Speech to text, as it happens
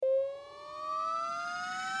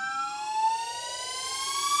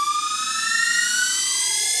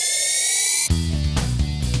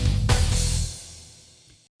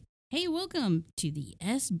welcome to the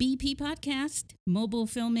SBP Podcast, Mobile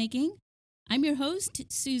Filmmaking. I'm your host,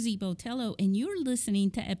 Susie Botello, and you're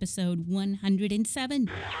listening to episode 107.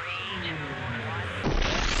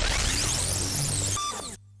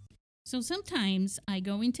 So sometimes I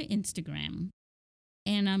go into Instagram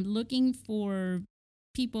and I'm looking for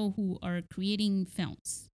people who are creating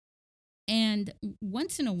films. And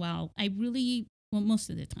once in a while, most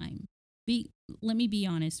of the time, let me be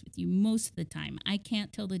honest with you, most of the time, I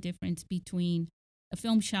can't tell the difference between a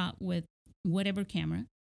film shot with whatever camera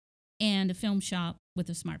and a film shot with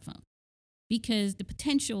a smartphone. Because the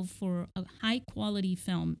potential for a high quality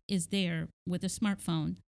film is there with a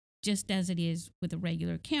smartphone, just as it is with a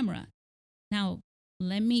regular camera. Now,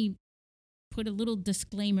 let me put a little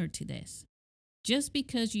disclaimer to this. Just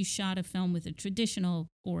because you shot a film with a traditional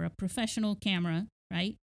or a professional camera,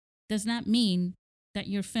 right, does not mean that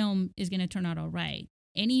your film is going to turn out all right.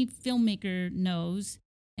 Any filmmaker knows,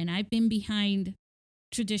 and I've been behind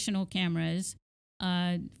traditional cameras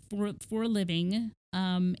for a living,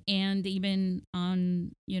 and even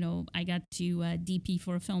on, I got to DP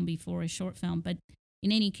for a film before, a short film. But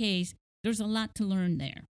in any case, there's a lot to learn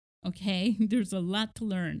there, okay? There's a lot to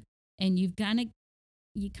learn, and you kind of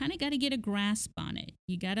got to get a grasp on it.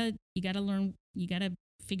 You gotta learn. You gotta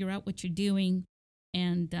figure out what you're doing,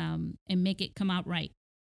 and make it come out right.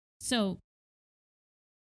 So,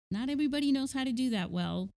 not everybody knows how to do that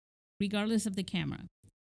well, regardless of the camera.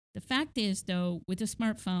 The fact is, though, with a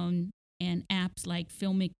smartphone and apps like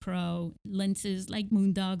Filmic Pro, lenses like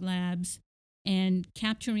Moondog Labs, and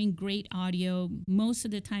capturing great audio most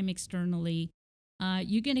of the time externally,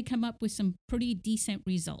 you're going to come up with some pretty decent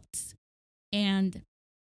results. And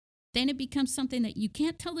then it becomes something that you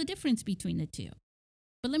can't tell the difference between the two.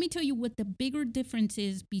 But let me tell you what the bigger difference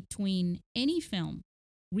is between any film,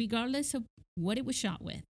 regardless of what it was shot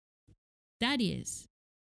with. That is,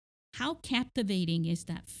 how captivating is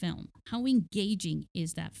that film? How engaging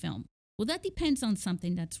is that film? Well, that depends on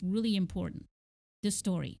something that's really important, the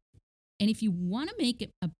story. And if you want to make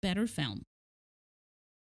it a better film,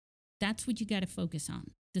 that's what you got to focus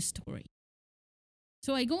on, the story.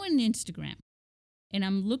 So I go on Instagram and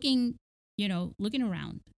I'm looking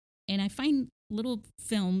around, and I find little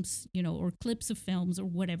films, or clips of films or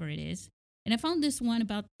whatever it is. And I found this one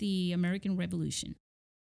about the American Revolution.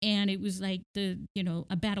 And it was like a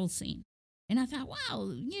battle scene. And I thought,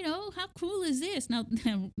 wow, how cool is this? Now,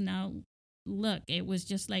 look, it was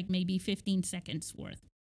just like maybe 15 seconds worth.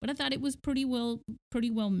 But I thought it was pretty well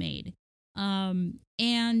made.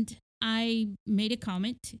 And I made a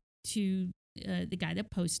comment to the guy that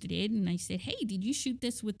posted it, and I said, hey, did you shoot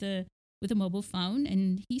this with a mobile phone?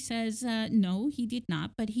 And he says, no, he did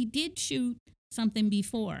not, but he did shoot something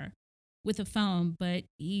before with a phone, but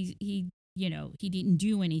he didn't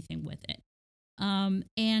do anything with it. And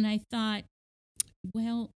I thought,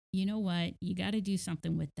 well, you know what? You got to do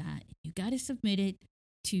something with that. You got to submit it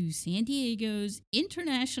to San Diego's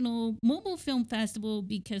International Mobile Film Festival,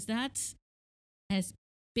 because that's, as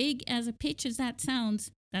big as a pitch as that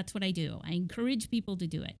sounds, that's what I do. I encourage people to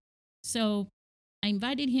do it. So I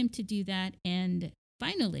invited him to do that. And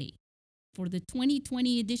finally, for the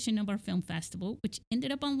 2020 edition of our film festival, which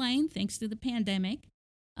ended up online thanks to the pandemic,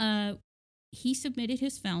 he submitted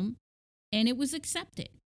his film and it was accepted.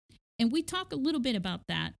 And we talk a little bit about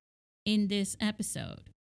that in this episode,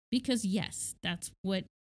 because yes, that's what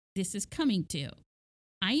this is coming to.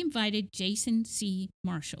 I invited Jason C.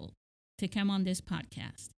 Marshall to come on this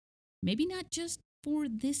podcast. Maybe not just for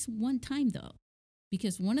this one time, though,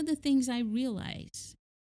 because one of the things I realize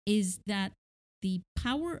is that the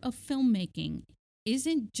power of filmmaking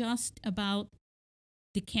isn't just about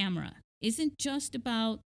the camera, isn't just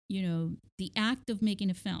about, the act of making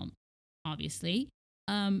a film, obviously.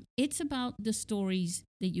 It's about the stories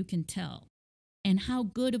that you can tell and how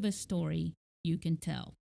good of a story you can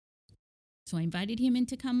tell. So I invited him in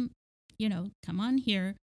to come on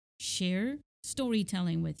here, share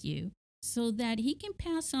storytelling with you so that he can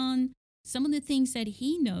pass on some of the things that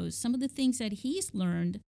he knows, some of the things that he's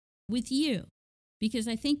learned with you. Because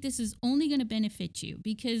I think this is only going to benefit you.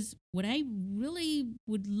 Because what I really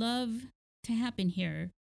would love to happen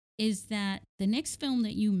here is that the next film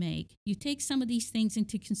that you make, you take some of these things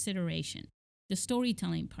into consideration. The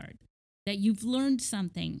storytelling part, that you've learned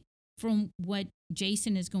something from what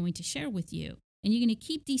Jason is going to share with you. And you're going to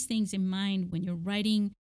keep these things in mind when you're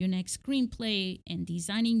writing your next screenplay and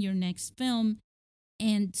designing your next film.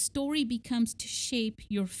 And story becomes to shape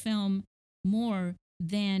your film more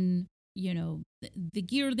than, the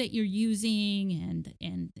gear that you're using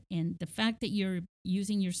and the fact that you're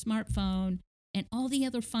using your smartphone and all the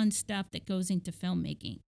other fun stuff that goes into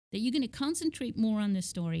filmmaking. That you're going to concentrate more on the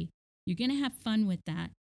story You're going to have fun with that.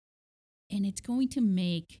 And it's going to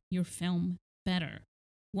make your film better.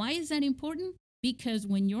 Why is that important? Because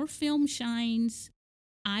when your film shines,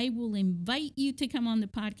 I will invite you to come on the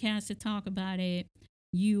podcast to talk about it.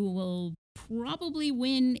 You will probably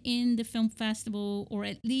win in the film festival, or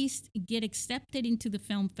at least get accepted into the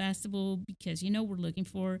film festival, because we're looking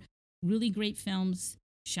for really great films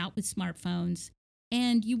shot with smartphones.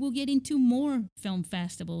 And you will get into more film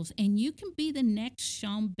festivals, and you can be the next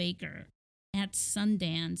Sean Baker at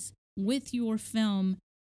Sundance with your film.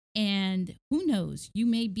 And who knows, you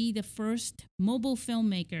may be the first mobile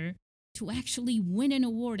filmmaker to actually win an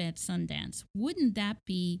award at Sundance. Wouldn't that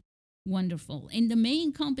be wonderful? In the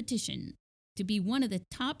main competition, to be one of the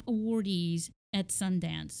top awardees at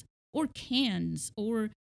Sundance or Cannes,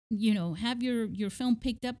 or have your film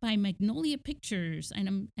picked up by Magnolia Pictures.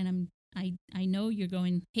 I know you're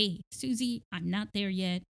going, hey, Susie, I'm not there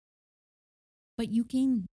yet, but you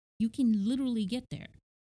can literally get there.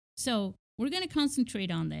 So we're going to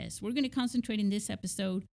concentrate on this. We're going to concentrate in this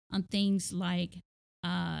episode on things like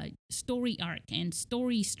story arc and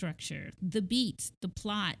story structure, the beats, the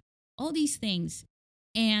plot, all these things.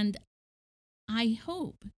 And I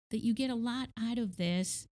hope that you get a lot out of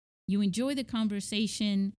this. You enjoy the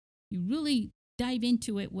conversation. You really dive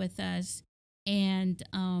into it with us. And,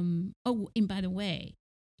 and by the way,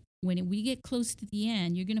 when we get close to the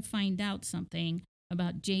end, you're going to find out something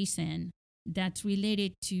about Jason that's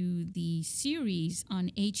related to the series on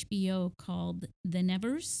HBO called The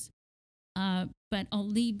Nevers. But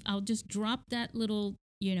I'll just drop that little,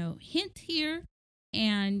 hint here,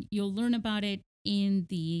 and you'll learn about it in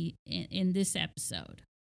this episode.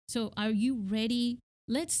 So are you ready?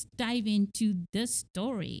 Let's dive into the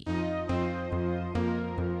story.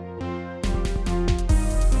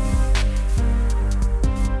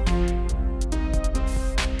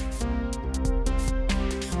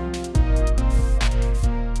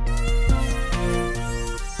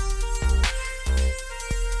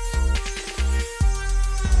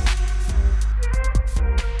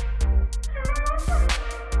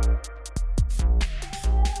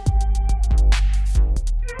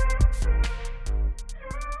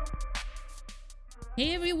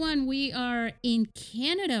 Hey everyone, we are in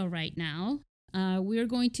Canada right now. We're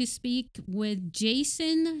going to speak with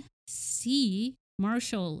Jason C.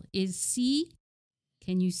 Marshall. Is C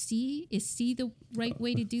the right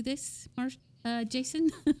way to do this, Jason?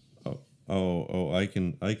 I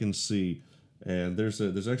can see. And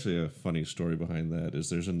there's actually a funny story behind that.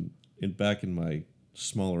 Back in my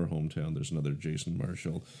smaller hometown, there's another Jason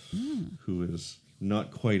Marshall who is not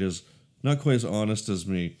quite as honest as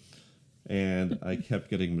me. And I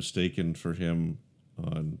kept getting mistaken for him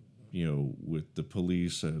on, with the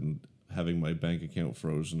police and having my bank account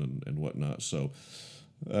frozen and whatnot. So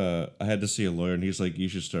I had to see a lawyer, and he's like, you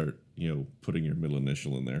should start, putting your middle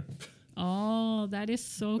initial in there. Oh, that is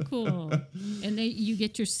so cool. And then you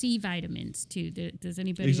get your C vitamins too. Does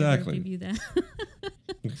anybody exactly ever give you that?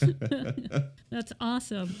 That's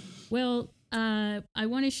awesome. Well, I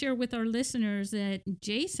want to share with our listeners that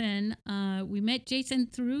Jason, we met Jason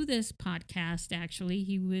through this podcast, actually.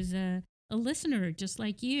 He was a listener just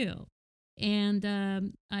like you.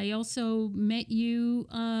 And I also met you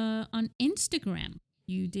on Instagram.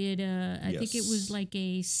 You did, I think it was like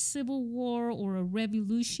a Civil War or a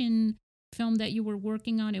Revolution film that you were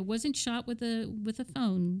working on. It wasn't shot with a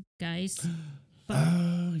phone, guys.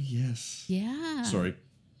 Oh, yes. Yeah. Sorry.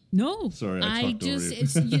 No, sorry. I just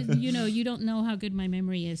it's you don't know how good my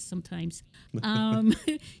memory is sometimes.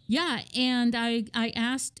 Yeah, and I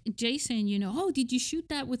asked Jason, oh, did you shoot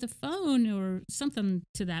that with a phone or something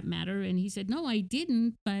to that matter? And he said, no, I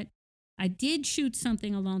didn't, but I did shoot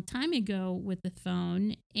something a long time ago with the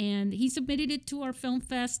phone. And he submitted it to our film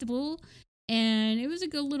festival, and it was a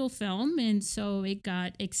good little film, and so it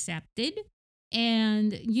got accepted.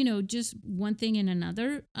 And, just one thing and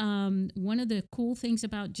another. One of the cool things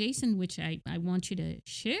about Jason, which I want you to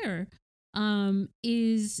share,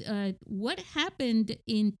 is what happened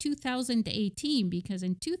in 2018, because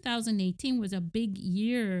in 2018 was a big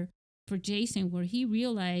year for Jason, where he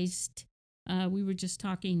realized, we were just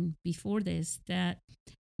talking before this, that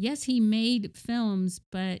yes, he made films,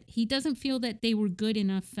 but he doesn't feel that they were good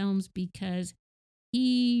enough films, because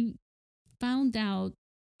he found out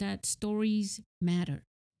that stories matter.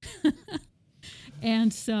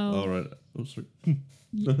 And so... All right. Oh, sorry.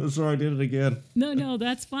 Sorry, I did it again. No,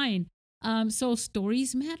 that's fine. So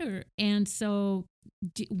stories matter. And so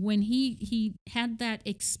when he had that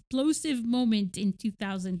explosive moment in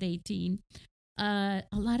 2018, a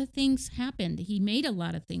lot of things happened. He made a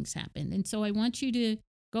lot of things happen. And so I want you to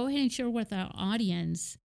go ahead and share with our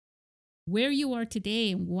audience where you are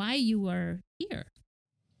today and why you are here.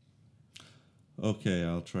 Okay,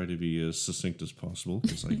 I'll try to be as succinct as possible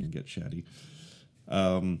because I can get chatty.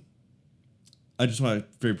 Um, I just want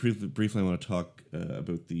to very briefly I want to talk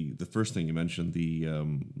about the first thing you mentioned,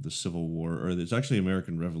 the Civil War, or it's actually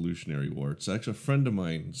American Revolutionary War. It's actually a friend of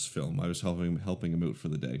mine's film. I was helping him out for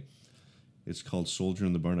the day. It's called Soldier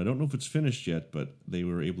in the Barn. I don't know if it's finished yet, but they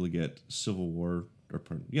were able to get Civil War,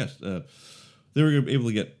 they were able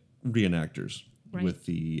to get reenactors Right. with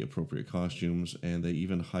the appropriate costumes, and they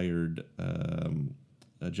even hired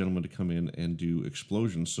a gentleman to come in and do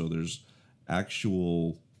explosions. So there's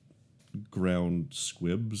actual ground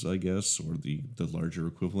squibs, I guess, or the larger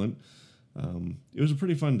equivalent. It was a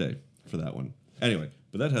pretty fun day for that one. Anyway,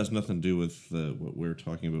 but that has nothing to do with what we're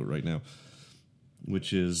talking about right now,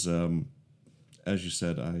 which is, as you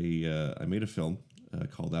said, I made a film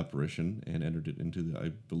called Apparition and entered it into the, I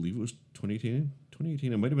believe it was 2018.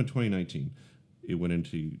 2018. It might have been 2019. It went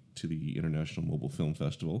into the International Mobile Film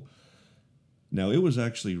Festival. Now, it was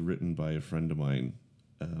actually written by a friend of mine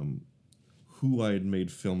who I had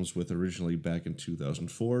made films with originally back in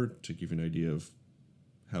 2004, to give you an idea of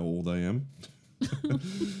how old I am.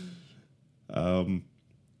 And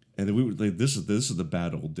then we were like, this is the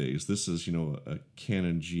bad old days. This is, a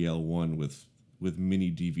Canon GL1 with mini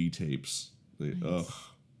DV tapes. Nice. Ugh.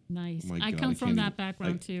 Nice. My I God, come I from can't that even-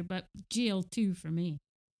 background too, but GL2 for me.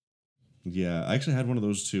 Yeah, I actually had one of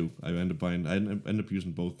those too. I ended up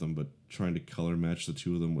using both of them, but trying to color match the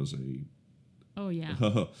two of them was Oh yeah.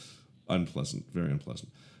 unpleasant, very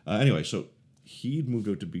unpleasant. Anyway, so he'd moved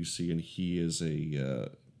out to BC, and he is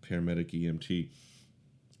a paramedic EMT,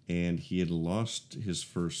 and he had lost his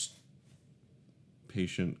first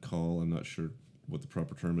patient call. I'm not sure what the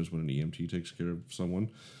proper term is when an EMT takes care of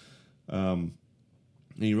someone. And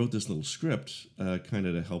he wrote this little script kind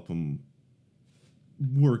of to help him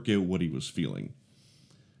work out what he was feeling.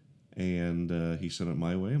 And he sent it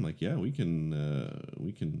my way. I'm like, yeah, we can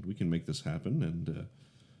make this happen, and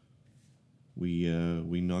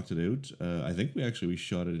we knocked it out. I think we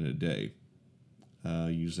shot it in a day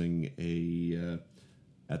using a.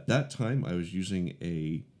 At that time, I was using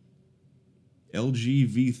a LG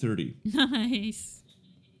V30. Nice.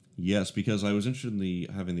 Yes, because I was interested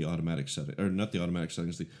in having the automatic setting, or not the automatic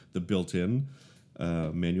settings, the built-in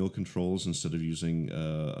manual controls instead of using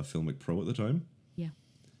a Filmic Pro at the time. Yeah.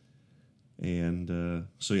 And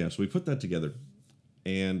so we put that together,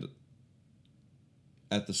 and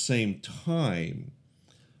at the same time,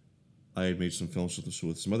 I had made some films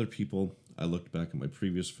with some other people. I looked back at my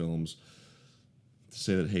previous films to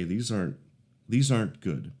say that, hey, these aren't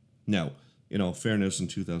good. Now, in all fairness, in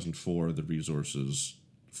 2004, the resources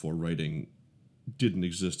for writing didn't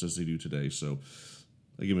exist as they do today, so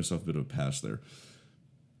I give myself a bit of a pass there.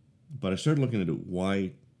 But I started looking into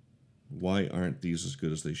why aren't these as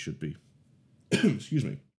good as they should be? Excuse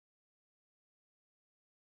me.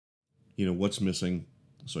 What's missing?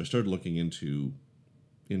 So I started looking into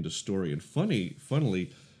story, and funnily,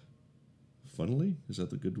 is that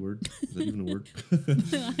the good word? Is that even a word?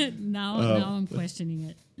 now I'm questioning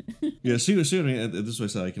it. Yeah, see what I mean? This is why I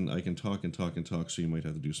said I can talk and talk and talk, so you might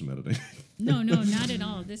have to do some editing. No, not at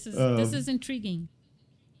all. This is intriguing.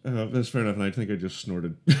 That's fair enough, and I think I just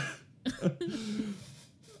snorted.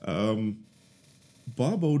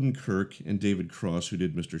 Bob Odenkirk and David Cross, who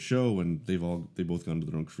did Mr. Show, and they both gone to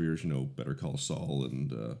their own careers, Better Call Saul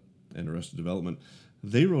and Arrested Development.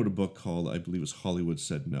 They wrote a book called, I believe it was Hollywood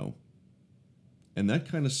Said No. And that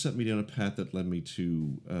kind of set me down a path that led me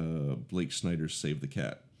to Blake Snyder's Save the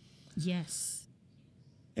Cat. Yes.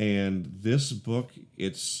 And this book,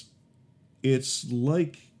 it's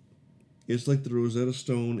like the Rosetta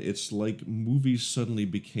Stone. It's like movies suddenly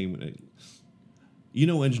became,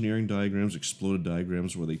 engineering diagrams, exploded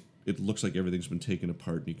diagrams, where it looks like everything's been taken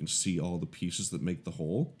apart and you can see all the pieces that make the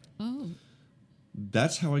whole. Oh.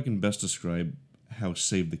 That's how I can best describe how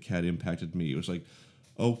Save the Cat impacted me. It was like,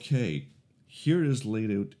 okay, here it is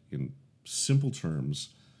laid out in simple terms,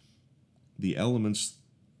 the elements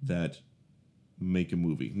that make a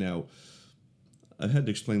movie. Now, I've had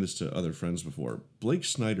to explain this to other friends before. Blake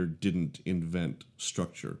Snyder didn't invent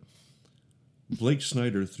structure. Blake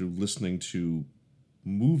Snyder, through listening to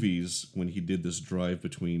movies when he did this drive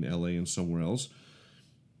between LA and somewhere else,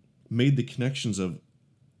 made the connections of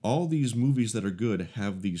all these movies that are good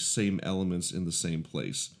have these same elements in the same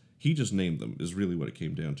place. He just named them, is really what it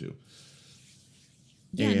came down to.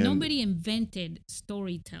 Yeah, And nobody invented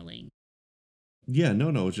storytelling. Yeah,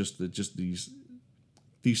 no, it's just these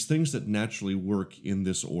things that naturally work in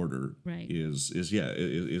this order. Right. Is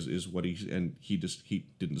what he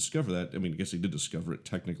didn't discover that. I mean, I guess he did discover it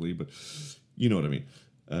technically, but you know what I mean.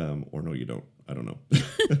 Or no, you don't. I don't know.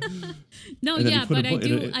 No, And then you yeah, put a but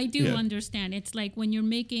book. I do Yeah. understand. It's like when you're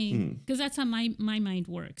making, Mhm. because that's how my mind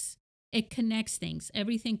works. It connects things.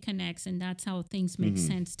 Everything connects, and that's how things make Mhm.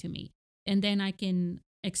 sense to me. And then I can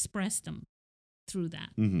express them through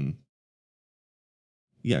that. Mhm.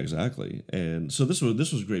 Yeah, exactly. And so this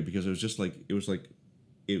was great because it was just like it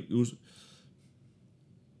was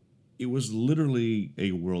it was literally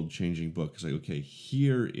a world changing book. It's like, okay,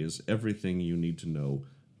 here is everything you need to know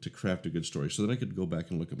to craft a good story. So then I could go back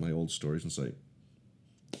and look at my old stories and say,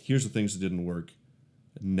 here's the things that didn't work.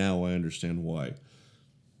 Now I understand why.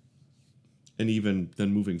 And even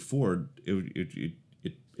then moving forward,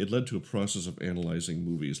 it led to a process of analyzing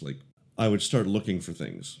movies. Like I would start looking for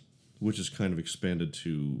things, which has kind of expanded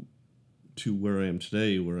to where I am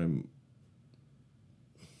today, where I'm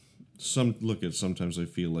sometimes I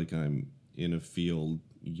feel like I'm in a field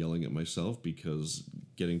yelling at myself because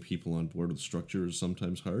getting people on board with structure is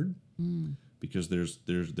sometimes hard Mm. because there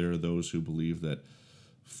are those who believe that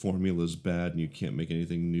formula is bad and you can't make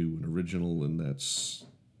anything new and original, and that's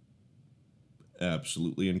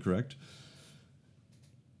absolutely incorrect.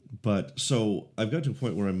 But so I've got to a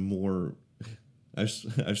point where I'm more I've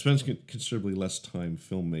spent considerably less time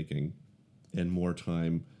filmmaking and more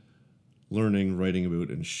time learning, writing about,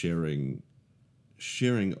 and sharing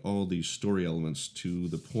all these story elements to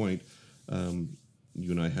the point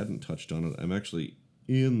you and I hadn't touched on it. I'm actually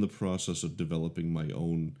in the process of developing my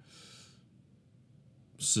own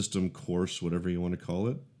system, course, whatever you want to call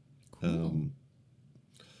it. Cool.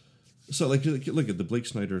 So, like, look at the Blake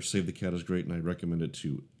Snyder Save the Cat is great, and I recommend it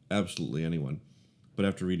to absolutely anyone. But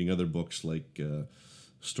after reading other books like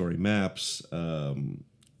Story Maps,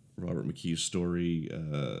 Robert McKee's story,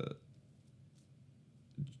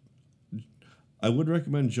 I would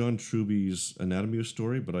recommend John Truby's Anatomy of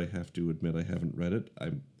Story, but I have to admit I haven't read it.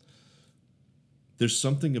 There's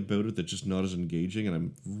something about it that's just not as engaging, and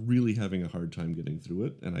I'm really having a hard time getting through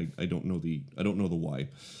it. And I don't know the why,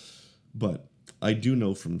 but I do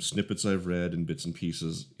know from snippets I've read and bits and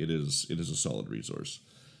pieces, it is a solid resource.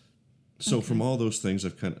 So from Okay. all those things,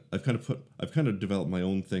 I've kind of developed my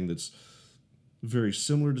own thing that's very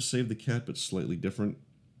similar to Save the Cat, but slightly different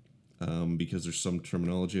because there's some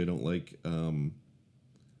terminology I don't like.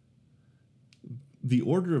 The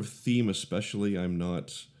order of theme, especially, I'm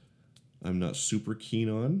not super keen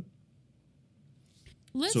on.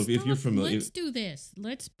 So Let's if you're talk. familiar, Let's do this.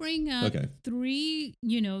 Let's bring up okay. three.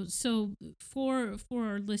 So for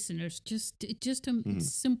our listeners, just to Hmm.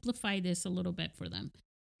 simplify this a little bit for them.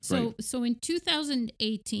 Right. So in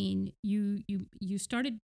 2018, you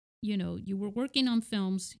started. You were working on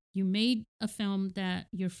films. You made a film that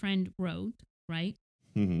your friend wrote, right?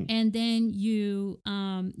 Hmm. And then you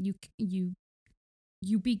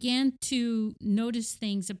began to notice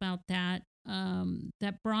things about that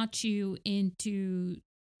that brought you into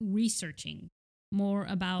researching more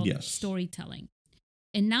about Yes. storytelling.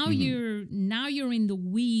 And now Hmm. you're in the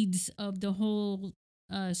weeds of the whole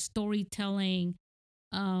storytelling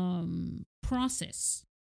process,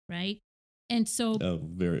 right? And so Oh,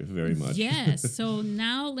 very, very much. yes, so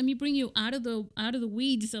now let me bring you out of the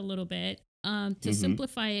weeds a little bit to Hmm.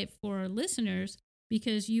 simplify it for our listeners,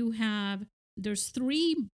 because there's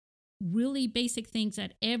three really basic things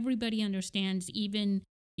that everybody understands, even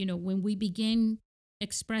when we begin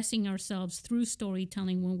expressing ourselves through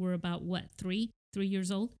storytelling when we're about what, 3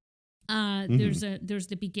 years old. Hmm. There's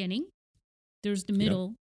the beginning, there's the Yep.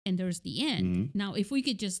 middle, and there's the end. Hmm. Now if we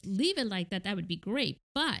could just leave it like that, that would be great,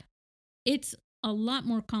 but it's a lot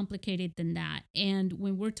more complicated than that. And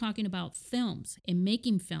when we're talking about films and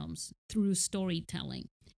making films through storytelling,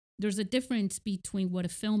 there's a difference between what a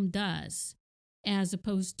film does as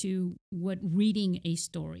opposed to what reading a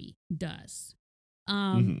story does.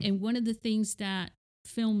 Hmm. And one of the things that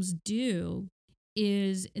films do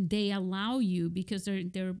is they allow you, because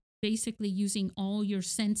they're basically using all your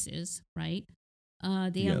senses, right?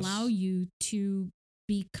 They allow Yes. you to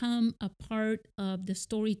become a part of the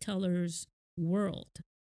storyteller's world,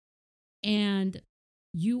 and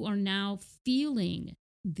you are now feeling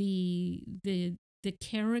the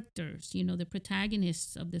characters, the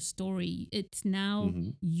protagonists of the story. It's now Hmm.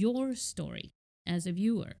 your story as a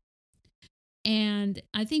viewer. And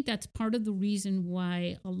I think that's part of the reason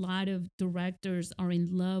why a lot of directors are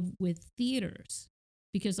in love with theaters,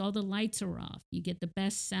 because all the lights are off. You get the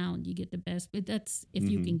best sound, you get the best, but that's if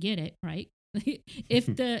you Hmm. can get it, right? If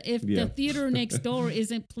the Yeah. theater next door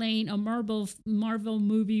isn't playing a Marvel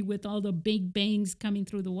movie with all the big bangs coming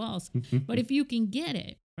through the walls. But if you can get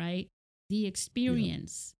it, right? The Yeah.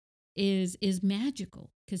 experience is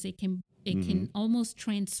magical, because it Hmm. can almost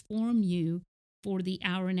transform you for the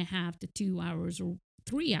hour and a half to 2 hours or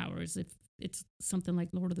 3 hours if it's something like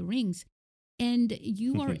Lord of the Rings. And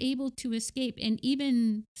you are able to escape. And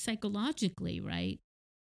even psychologically, right?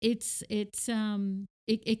 It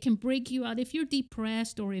can break you out if you're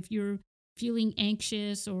depressed or if you're feeling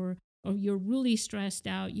anxious or you're really stressed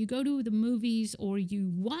out. You go to the movies or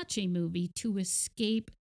you watch a movie to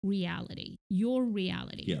escape reality, your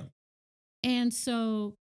reality. Yeah. And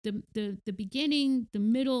so the beginning, the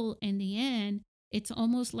middle, and the end, it's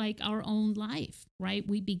almost like our own life, right?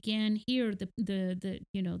 We began here,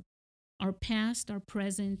 our past, our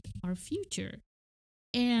present, our future.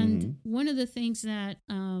 And one of the things that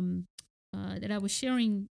that I was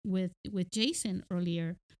sharing with Jason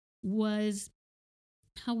earlier was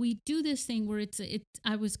how we do this thing where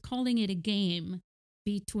I was calling it a game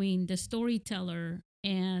between the storyteller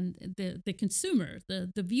and the consumer,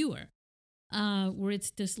 the viewer, where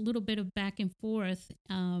it's this little bit of back and forth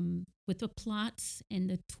with the plots and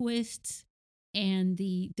the twists and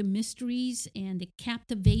the mysteries and the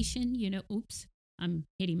captivation. Oops, I'm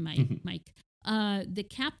hitting my mic. The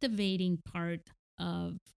captivating part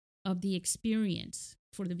of the experience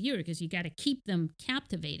for the viewer, because you got to keep them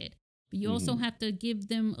captivated, but you also have to give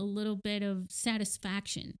them a little bit of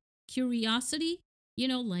satisfaction, curiosity.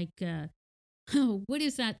 Like what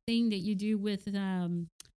is that thing that you do with in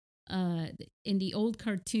the old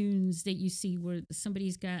cartoons that you see where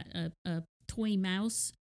somebody's got a toy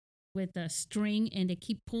mouse with a string and they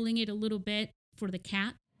keep pulling it a little bit for the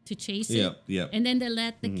cat to chase it. Yeah. And then they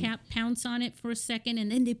let the cat pounce on it for a second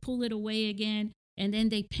and then they pull it away again and then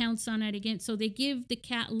they pounce on it again. So they give the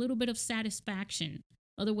cat a little bit of satisfaction.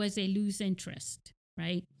 Otherwise they lose interest,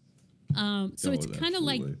 right? So it's kind of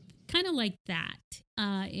like that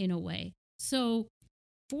in a way. So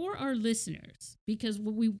for our listeners, because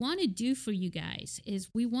what we want to do for you guys is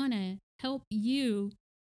we want to help you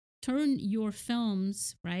turn your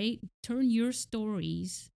films, right? Turn your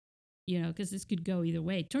stories, because this could go either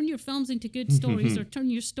way. Turn your films into good stories or turn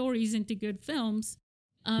your stories into good films.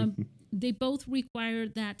 They both require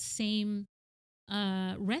that same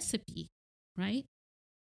recipe, right?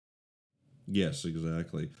 Yes,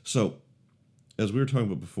 exactly. So, as we were talking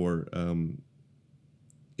about before,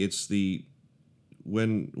 it's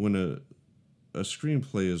when a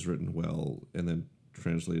screenplay is written well and then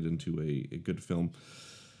translated into a good film,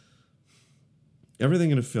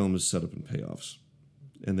 everything in a film is set up in payoffs.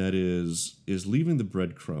 And that is leaving the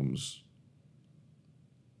breadcrumbs,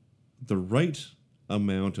 the right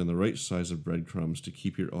amount and the right size of breadcrumbs to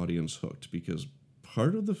keep your audience hooked. Because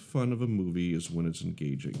part of the fun of a movie is when it's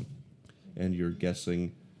engaging and you're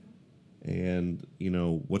guessing and,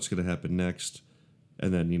 what's going to happen next.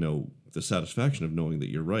 And then, the satisfaction of knowing that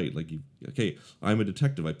you're right. Like, okay, I'm a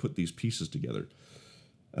detective. I put these pieces together.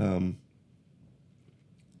 But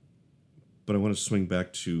I want to swing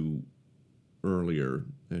back to earlier,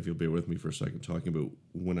 and if you'll bear with me for a second, talking about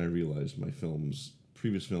when I realized my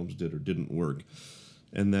previous films did or didn't work.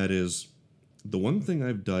 And that is the one thing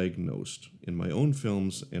I've diagnosed in my own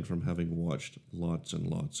films and from having watched lots and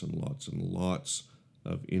lots and lots and lots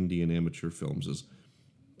of indie and amateur films is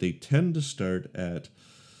they tend to start at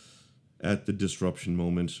the disruption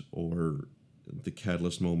moment or the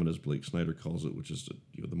catalyst moment, as Blake Snyder calls it, which is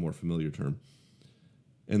the more familiar term.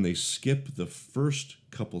 And they skip the first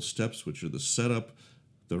couple steps, which are the setup,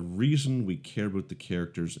 the reason we care about the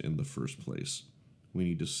characters in the first place. We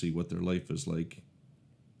need to see what their life is like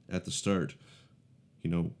at the start.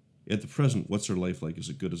 At the present, what's their life like? Is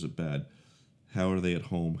it good? Is it bad? How are they at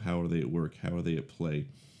home? How are they at work? How are they at play?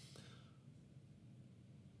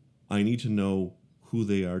 I need to know who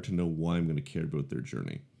they are to know why I'm going to care about their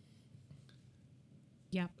journey.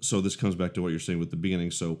 Yeah. So this comes back to what you're saying with the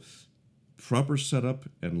beginning. So proper setup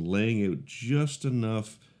and laying out just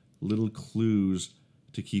enough little clues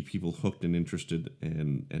to keep people hooked and interested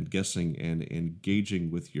and guessing and engaging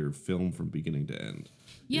with your film from beginning to end.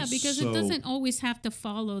 Yeah, because it doesn't always have to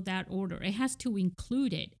follow that order. It has to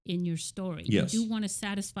include it in your story. Yes. You do want to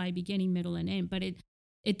satisfy beginning, middle, and end, but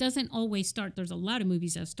it doesn't always start. There's a lot of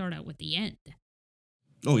movies that start out with the end.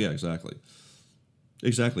 Oh, yeah, exactly.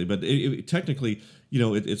 Exactly. But technically,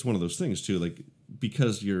 it's one of those things, too, like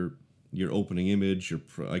because your opening image,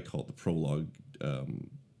 I call it the prologue.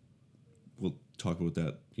 We'll talk about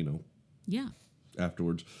that, Yeah.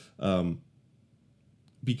 afterwards.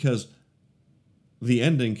 Because the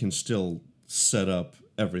ending can still set up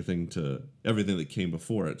everything that came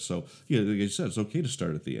before it. So, like I said, it's okay to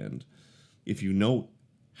start at the end. If you know,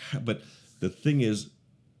 but the thing is,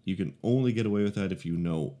 you can only get away with that if you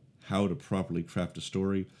know how to properly craft a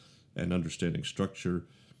story and understanding structure.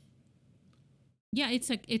 Yeah, it's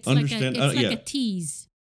like a tease.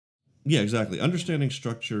 Yeah, exactly. Understanding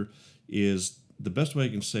structure is the best way I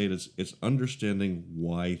can say it is it's understanding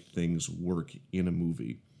why things work in a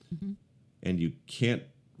movie. Hmm. And you can't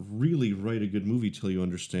really write a good movie till you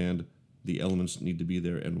understand the elements that need to be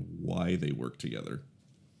there and why they work together.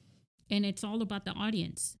 And it's all about the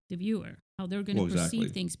audience, the viewer, how they're going to Well, perceive exactly.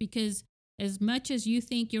 things. Because as much as you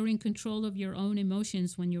think you're in control of your own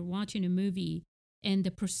emotions when you're watching a movie and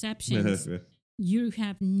the perceptions, you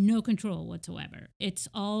have no control whatsoever. It's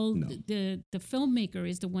all No. the filmmaker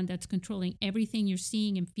is the one that's controlling everything you're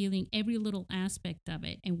seeing and feeling, every little aspect of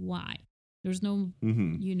it, and why. There's no,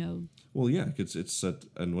 Hmm. you know, Well, yeah, it's set,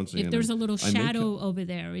 and once if again, there's a little I make shadow over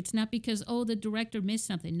there, it's not because, oh, the director missed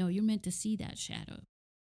something. No, you're meant to see that shadow.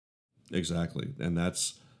 exactly, and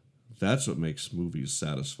that's what makes movies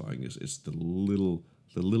satisfying. Is it's the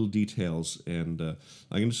little details, and I'm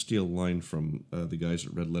going to steal a line from the guys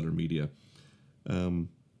at Red Letter Media.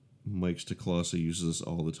 Mike Stacklasa uses this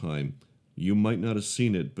all the time. You might not have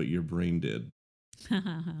seen it, but your brain did.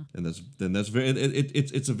 And that's very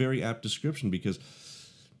it's a very apt description, because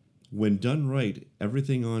when done right,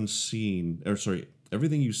 everything you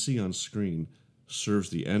see on screen serves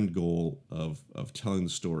the end goal of telling the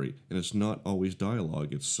story. And it's not always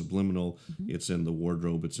dialogue, it's subliminal, it's in the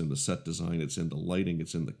wardrobe, it's in the set design, it's in the lighting,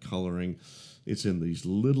 it's in the coloring, it's in these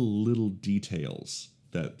little details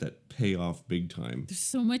that pay off big time. There's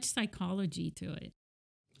so much psychology to it.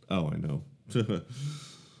 Oh, I know.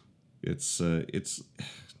 It's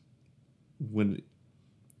when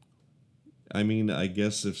I mean, I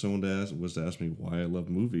guess if someone was to ask me why I love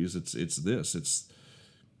movies, it's this. It's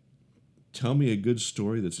tell me a good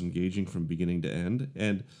story that's engaging from beginning to end.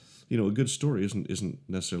 And a good story isn't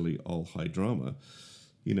necessarily all high drama.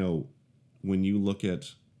 You know, when you look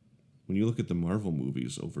at the Marvel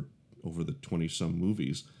movies, over the 20 some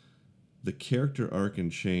movies, the character arc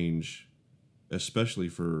and change, especially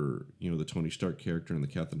for the Tony Stark character and the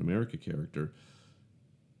Captain America character,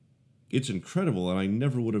 it's incredible. And I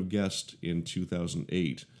never would have guessed in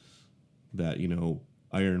 2008 that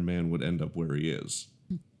Iron Man would end up where he is.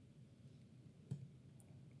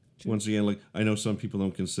 True. Once again, like, I know some people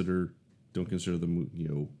don't consider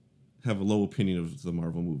the have a low opinion of the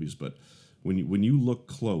Marvel movies, but when you look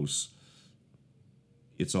close,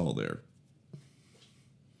 it's all there.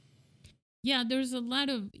 Yeah, there's a lot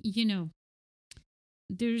of,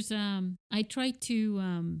 there's I try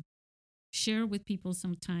to share with people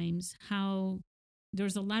sometimes how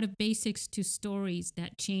there's a lot of basics to stories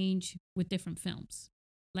that change with different films,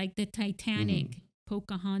 like the Titanic, Mm-hmm.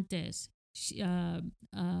 Pocahontas,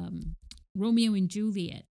 Romeo and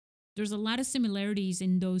Juliet. There's a lot of similarities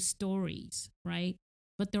in those stories, right?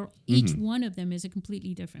 But each Mm-hmm. one of them is a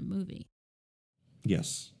completely different movie.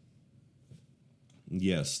 Yes.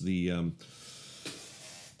 Yes.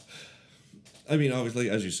 I mean, obviously,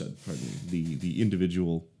 as you said, pardon me, the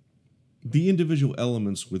individual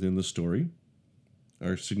elements within the story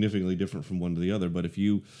are significantly different from one to the other. But if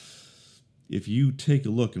you take a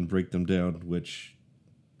look and break them down, which,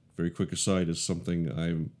 very quick aside, is something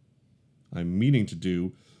I'm meaning to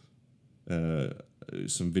do,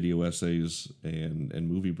 some video essays and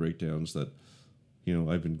movie breakdowns that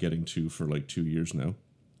I've been getting to for like 2 years now.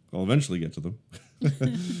 I'll eventually get to them.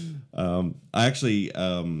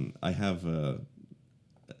 I have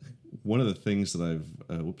one of the things that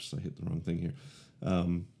whoops, I hit the wrong thing here.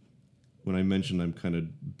 When I mentioned I'm kind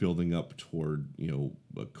of building up toward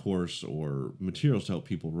a course or materials to help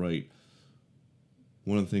people write,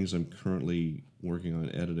 one of the things I'm currently working on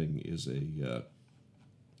editing is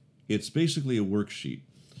it's basically a worksheet.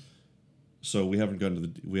 So we haven't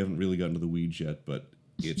really gotten to the weeds yet, but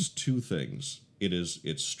it's two things.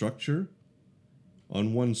 It's structure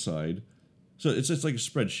on one side. So it's like a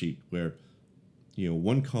spreadsheet where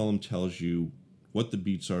one column tells you what the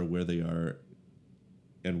beats are, where they are,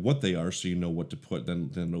 and what they are, so you know what to put. Then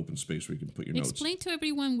an open space where you can put your notes. Explain to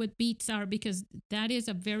everyone what beats are, because that is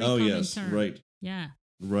a very Oh common yes, term. right. Yeah.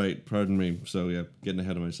 Right, pardon me. So yeah, getting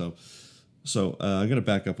ahead of myself. So I'm going to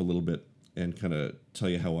back up a little bit and kind of tell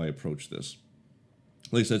you how I approach this.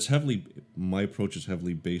 Like I said, my approach is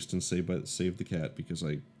heavily based in Save the Cat, because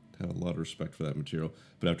I have a lot of respect for that material.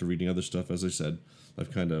 But after reading other stuff, as I said,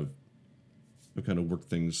 I've kind of worked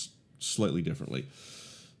things slightly differently.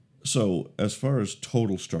 So as far as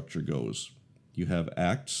total structure goes, you have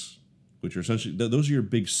acts, which are essentially those are your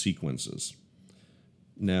big sequences.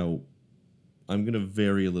 Now, I'm going to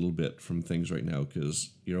vary a little bit from things right now,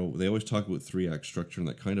 because they always talk about 3-act structure, and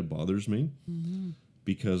that kind of bothers me. Mm-hmm.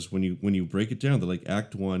 Because when you break it down, they're like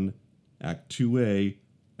Act 1, Act 2A,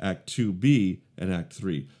 Act 2B, and Act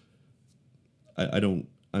 3.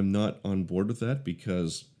 I'm not on board with that,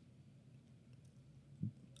 because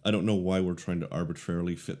I don't know why we're trying to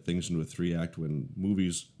arbitrarily fit things into a 3-act when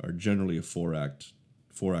movies are generally a 4-act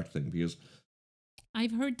thing. Because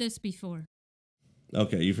I've heard this before.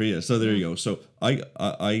 okay, you forget. So there you go. So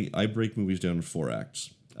I break movies down in 4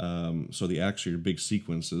 acts. So the acts are your big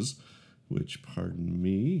sequences, which, pardon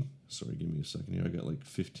me, sorry, give me a second here. I got like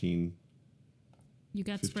 15 You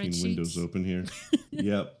got 15 spreadsheets? windows open here.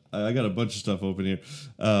 Yep, I got a bunch of stuff open here.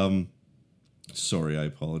 Sorry, I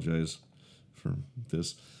apologize for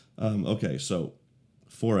this. Okay, so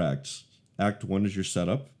 4 acts. Act 1 is your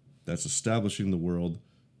setup. That's establishing the world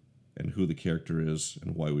and who the character is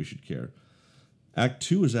and why we should care. Act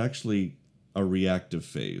 2 is actually a reactive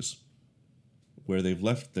phase where they've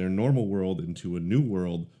left their normal world into a new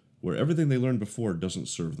world where everything they learned before doesn't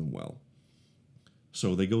serve them well.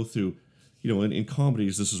 So they go through, in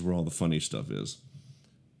comedies, this is where all the funny stuff is.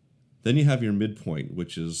 Then you have your midpoint,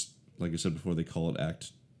 which is, like I said before, they call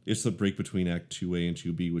it it's the break between Act 2A and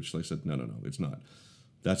 2B, which, like I said, no, it's not.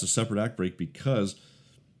 That's a separate act break because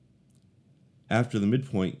after the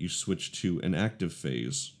midpoint, you switch to an active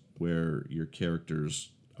phase where your characters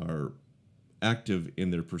are active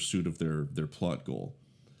in their pursuit of their plot goal.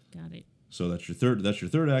 Got it. So that's your third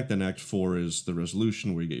act. Then Act 4 is the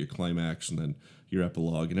resolution, where you get your climax and then your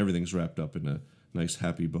epilogue, and everything's wrapped up in a nice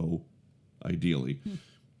happy bow, ideally.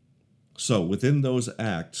 So within those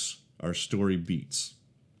acts are story beats.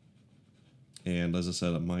 And as I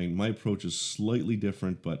said, my approach is slightly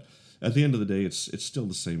different, but at the end of the day, it's still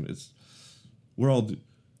the same. All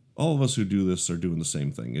of us who do this are doing the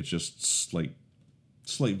same thing. It's just slight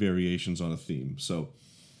variations on a theme. So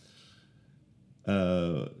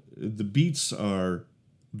the beats are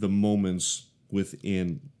the moments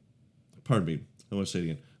within. Pardon me. I want to say it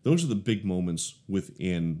again. Those are the big moments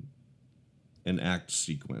within an act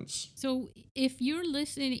sequence. So if you're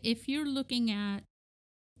looking at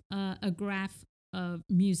a graph of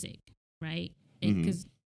music, right? Because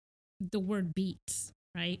the word beats,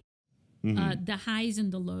 right? The highs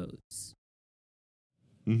and the lows,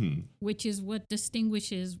 which is what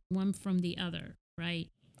distinguishes one from the other, right?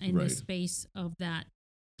 In the space of that,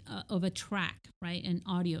 of a track, right? An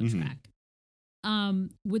audio track.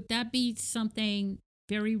 Would that be something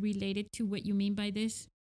very related to what you mean by this?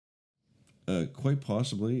 Quite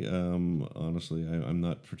possibly. Honestly, I'm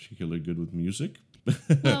not particularly good with music.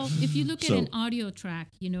 Well, if you look at an audio track,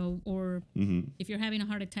 or if you're having a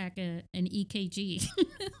heart attack, an EKG.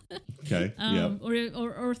 Okay.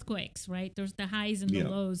 Or earthquakes, right? There's the highs and the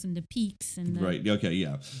lows and the peaks and the right. Okay.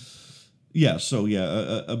 Yeah. Yeah. So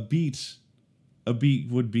a beat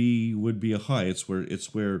would be a high.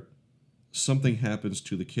 It's where something happens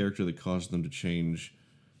to the character that causes them to change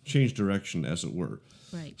direction, as it were.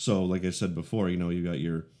 Right. So, like I said before, you got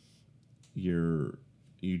you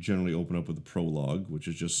generally open up with a prologue, which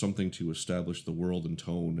is just something to establish the world and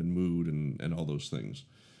tone and mood and all those things.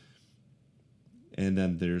 And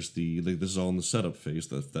then there's this is all in the setup phase,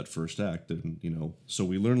 that first act, and so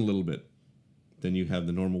we learn a little bit. Then you have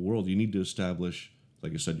the normal world. You need to establish,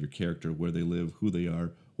 like I said, your character, where they live, who they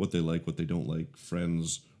are, what they like, what they don't like,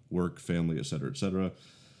 friends, work, family, etc., etc.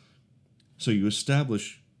 So you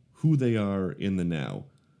establish who they are in the now.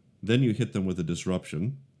 Then you hit them with a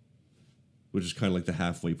disruption, which is kind of like the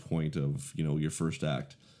halfway point of, your first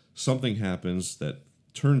act. Something happens that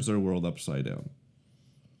turns their world upside down.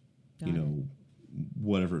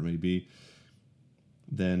 Whatever it may be.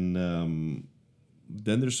 Then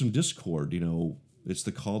there's some discord. It's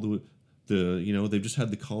the call to they've just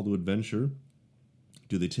had the call to adventure.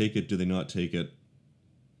 Do they take it? Do they not take it?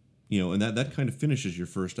 And that kind of finishes your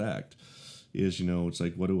first act. Is it's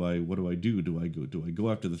like, what do I do? Do I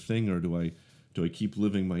go after the thing, or do I keep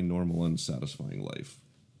living my normal, unsatisfying life?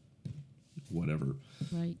 Whatever.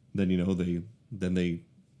 Right. Then they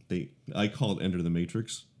I call it enter the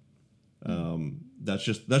matrix. That's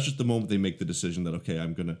just the moment they make the decision that, okay,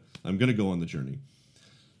 I'm gonna go on the journey.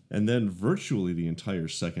 And then virtually the entire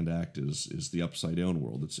second act is the upside down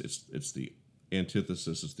world. It's the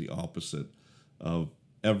antithesis. It's the opposite of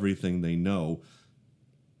everything they know,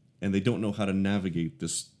 and they don't know how to navigate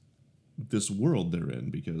this world they're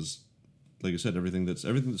in, because, like I said, everything that's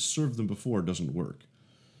served them before doesn't work.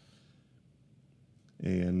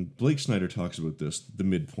 And Blake Snyder talks about this, the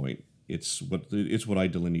midpoint. It's what I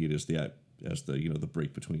delineate as the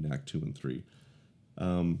break between Act 2 and 3.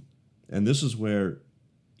 And this is where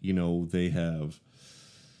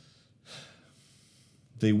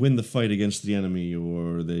they win the fight against the enemy,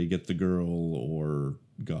 or they get the girl or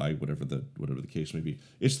guy, whatever the case may be.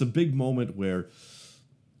 It's the big moment where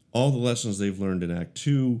all the lessons they've learned in Act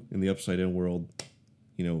 2 in the upside down world,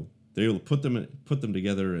 they're able to put them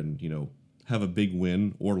together and have a big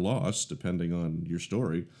win or loss, depending on your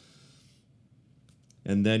story.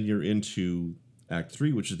 And then you're into Act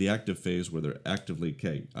 3, which is the active phase where they're actively,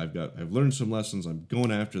 okay, I've learned some lessons, I'm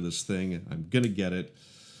going after this thing, I'm gonna get it.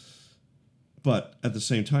 But at the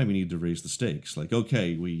same time, you need to raise the stakes. Like,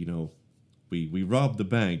 okay, we robbed the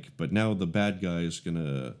bank, but now the bad guy is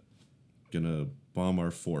gonna bomb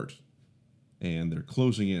our fort, and they're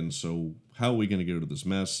closing in. So how are we gonna get out of this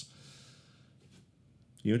mess?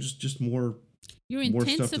 Just more. You're more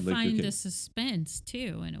stuff to, intensifying okay. the suspense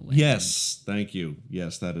too, in a way. Yes, thank you.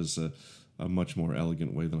 Yes, that is a much more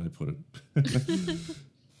elegant way than I put it.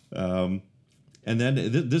 And then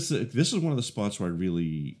this is one of the spots where I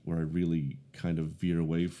really kind of veer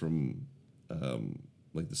away from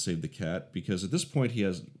like the Save the Cat, because at this point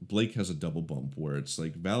Blake has a double bump where it's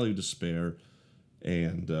like Valley of Despair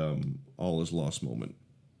and All Is Lost moment.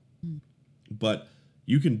 But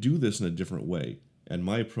you can do this in a different way. And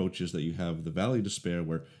my approach is that you have the Valley of Despair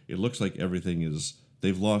where it looks like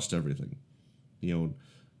they've lost everything. They're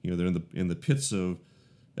in the pits of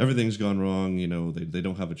everything's gone wrong. They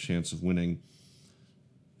don't have a chance of winning.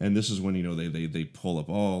 And this is when they pull up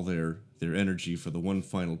all their energy for the one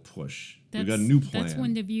final push. We've got a new plan. That's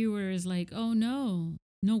when the viewer is like, "Oh no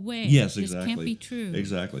way! Yes, this exactly. Can't be true."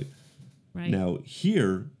 Exactly. Right now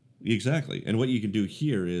here, exactly, and what you can do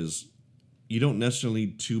here is you don't necessarily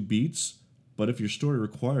need 2 beats, but if your story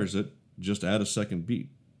requires it, just add a second beat.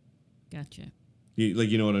 Gotcha.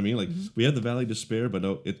 You know what I mean? Like we have the Valley of Despair,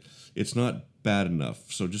 but it's not bad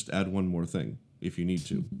enough. So just add one more thing if you need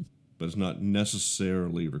to. But it's not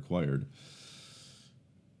necessarily required.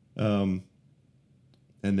 And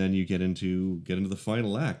then you get into the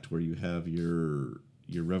final act where you have your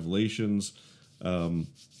revelations. If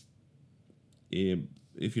you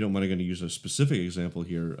don't mind, I'm going to use a specific example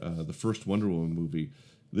here. The first Wonder Woman movie.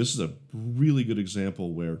 This is a really good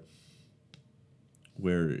example where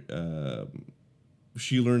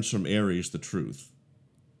she learns from Ares the truth.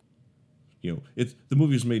 The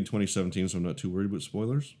movie was made in 2017, so I'm not too worried about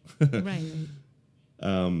spoilers. Right.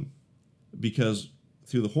 Because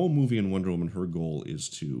through the whole movie in Wonder Woman, her goal is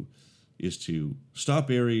to stop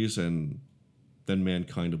Ares, and then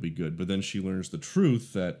mankind will be good. But then she learns the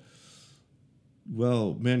truth that,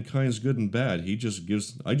 well, mankind's good and bad. I just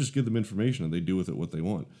give them information, and they do with it what they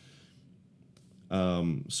want.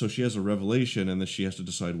 So she has a revelation, and then she has to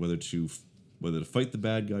decide whether to fight the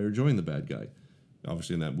bad guy or join the bad guy.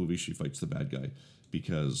 Obviously, in that movie, she fights the bad guy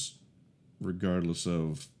because regardless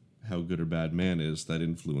of how good or bad man is, that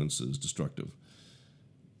influence is destructive.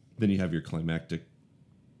 Then you have your climactic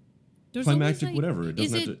whatever. It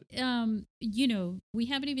doesn't have to... we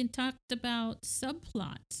haven't even talked about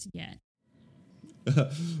subplots yet.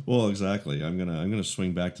 Well, exactly. I'm gonna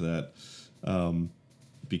swing back to that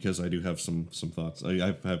because I do have some thoughts.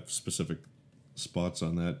 I have specific spots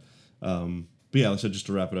on that. But yeah, so just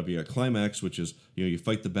to wrap it up, you got climax, which is you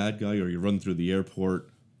fight the bad guy or you run through the airport,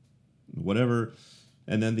 whatever,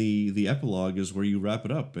 and then the epilogue is where you wrap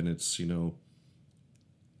it up, and it's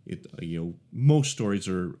most stories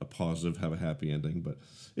are a positive, have a happy ending, but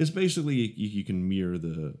it's basically you can mirror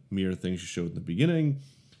things you showed in the beginning,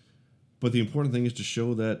 but the important thing is to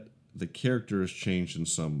show that the character has changed in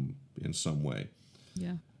some way.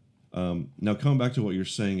 Yeah. Now coming back to what you're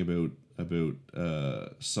saying about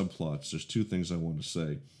subplots, there's 2 things I want to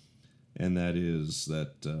say, and that is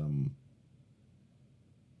that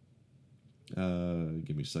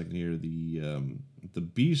give me a second here. The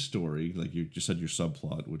B story, like you just said, your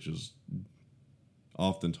subplot, which is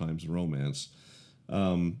oftentimes romance.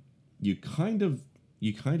 You kind of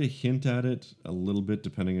hint at it a little bit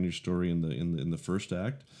depending on your story in the first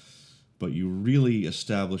act, but you really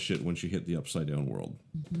establish it once you hit the upside down world.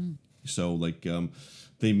 Mm-hmm. So like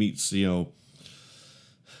they meet,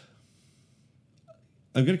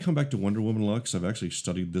 I'm going to come back to Wonder Woman a lot because I've actually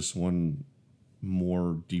studied this one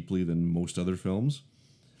more deeply than most other films.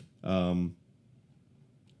 In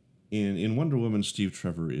Wonder Woman, Steve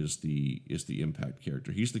Trevor is the impact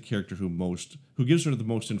character. He's the character who gives her the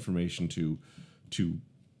most information to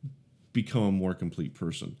become a more complete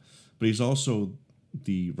person. But he's also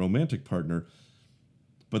the romantic partner,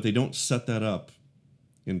 but they don't set that up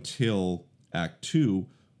until Act 2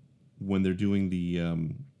 when they're doing the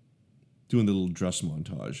little dress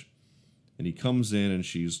montage. And he comes in and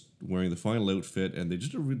she's wearing the final outfit, and they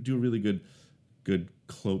just do a really good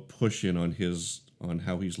push in on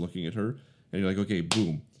how he's looking at her. And you're like, okay,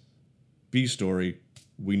 boom. B story.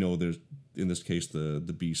 We know there's, in this case,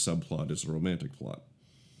 the B subplot is a romantic plot.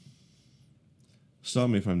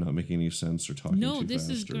 Stop me if I'm not making any sense or talking too fast. No, this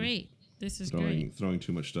is great. This is great. Throwing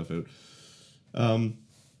too much stuff out.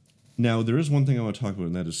 Now, there is one thing I want to talk about,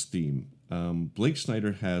 and that is theme. Blake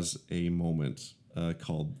Snyder has a moment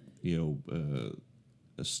called,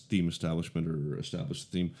 a theme establishment or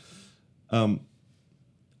established theme.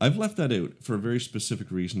 I've left that out for a very specific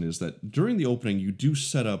reason, is that during the opening, you do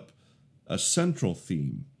set up a central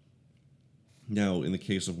theme. Now, in the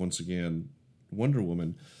case of, once again, Wonder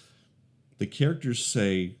Woman, the characters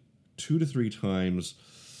say 2 to 3 times,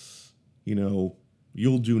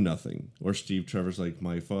 you'll do nothing. Or Steve Trevor's like,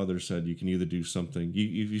 my father said you can either do something.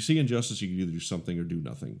 If you see injustice, you can either do something or do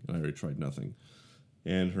nothing. And I already tried nothing.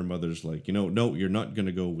 And her mother's like, no, you're not going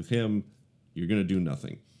to go with him. You're going to do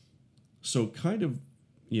nothing. So kind of,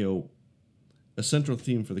 a central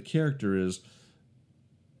theme for the character is,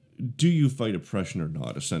 do you fight oppression or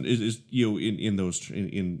not? In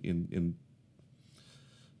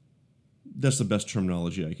that's the best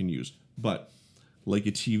terminology I can use. But like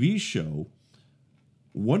a TV show,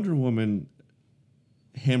 Wonder Woman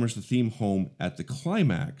hammers the theme home at the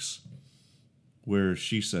climax, where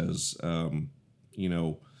she says,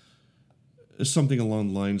 something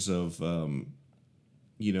along the lines of,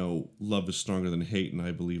 love is stronger than hate, and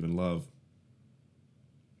I believe in love.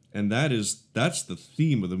 And that's the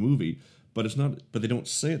theme of the movie, but it's not. But they don't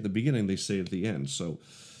say it at the beginning; they say it at the end. So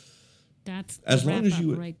that's the as long as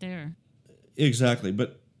you right there. Exactly.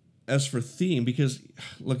 But as for theme, because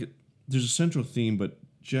look, there's a central theme, but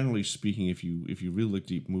generally speaking, if you really look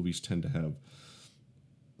deep, movies tend to have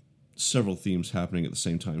several themes happening at the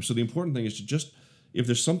same time. So the important thing is to just, if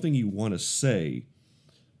there's something you want to say,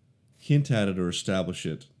 hint at it or establish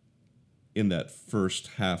it in that first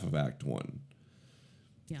half of Act 1.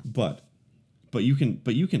 Yeah. But you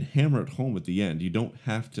can hammer it home at the end. You don't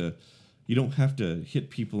have to hit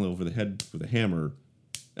people over the head with a hammer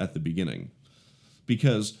at the beginning,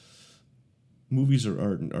 because movies are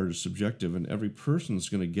art and art is subjective, and every person's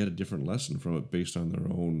going to get a different lesson from it based on their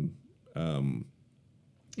own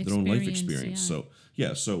life experience.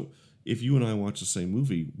 Yeah. So if you and I watch the same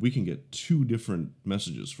movie, we can get 2 different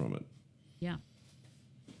messages from it. Yeah.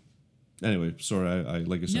 Anyway, sorry, I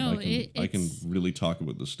like I said, No, I can really talk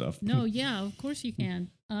about this stuff. No, yeah, of course you can.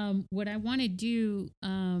 What I want to do,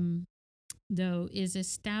 though, is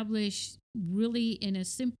establish really in a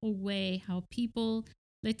simple way how people,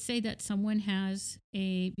 let's say that someone has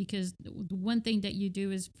because the one thing that you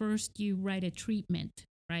do is first you write a treatment,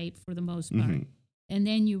 right, for the most part. Mm-hmm. And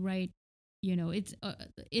then you write,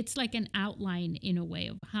 it's like an outline in a way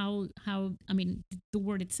of how I mean, the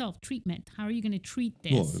word itself, treatment. How are you going to treat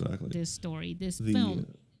this, this story, this film?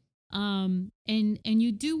 And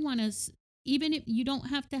you do want to, even if you don't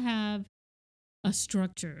have to have a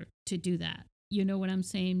structure to do that. You know what I'm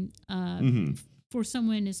saying? For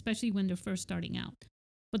someone, especially when they're first starting out.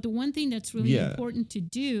 But the one thing that's really important to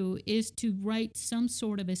do is to write some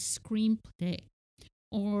sort of a screenplay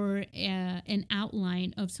or an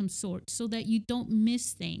outline of some sort, so that you don't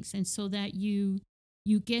miss things, and so that you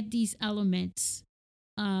get these elements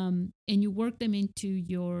and you work them into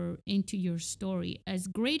your story. As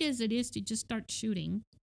great as it is to just start shooting,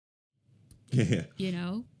 Yeah,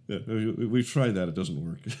 we've tried that; it doesn't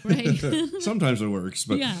work. Right? Sometimes it works,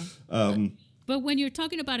 but but when you're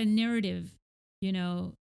talking about a narrative, in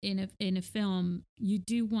a film, you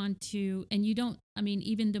do want to, and you don't. I mean,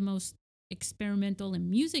 even the most experimental and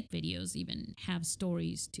music videos even have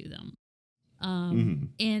stories to them, and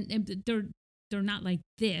they're not like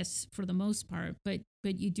this for the most part, but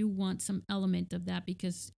you do want some element of that,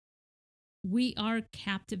 because we are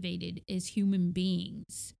captivated as human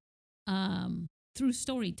beings through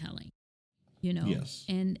storytelling, Yes.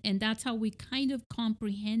 and that's how we kind of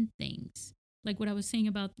comprehend things, like what I was saying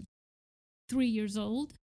about 3 years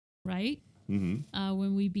old, right?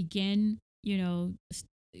 When we begin,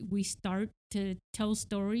 we start to tell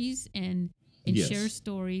stories and share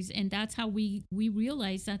stories, and that's how we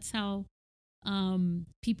realize that's how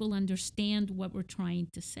people understand what we're trying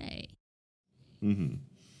to say.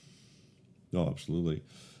 Oh, absolutely.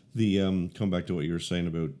 The come back to what you were saying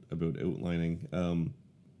about outlining.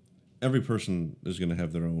 Every person is going to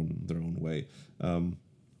have their own way.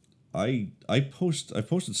 I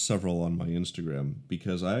posted several on my Instagram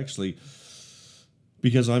because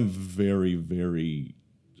I'm very, very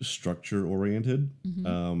structure oriented.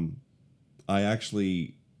 I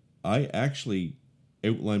actually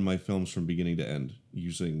outline my films from beginning to end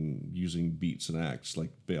using beats and acts.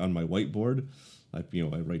 Like on my whiteboard, I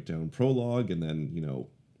write down prologue, and then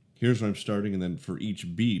here's where I'm starting, and then for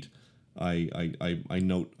each beat, I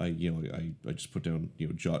note I just put down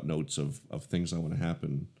jot notes of things I want to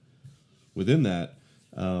happen within that,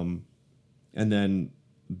 and then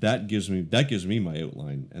that gives me my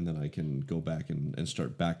outline, and then I can go back and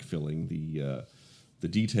start backfilling the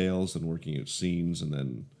details and working out scenes, and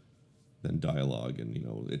then than dialogue, and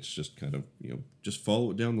it's just kind of just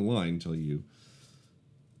follow it down the line till you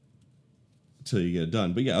get it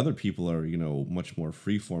done. But yeah, other people are much more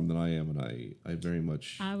freeform than I am, and I very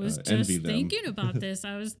much I was envy just them. thinking about this.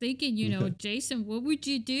 I was thinking, Jason, what would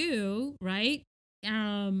you do, right?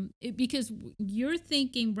 Because you're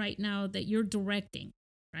thinking right now that you're directing,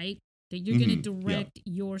 right? That you're going to direct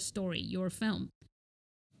your story, your film.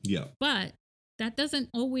 Yeah. But that doesn't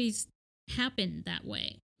always happen that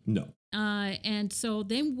way. No. And so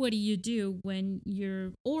then what do you do when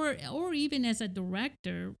you're, or even as a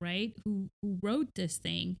director, right, who wrote this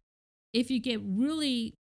thing, if you get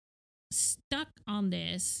really stuck on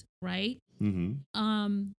this, right?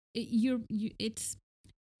 You're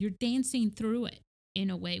dancing through it in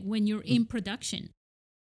a way when you're in production,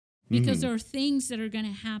 because there are things that are going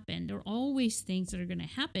to happen. There are always things that are going to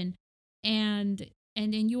happen, and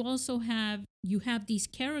then you also have these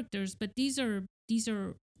characters, but these are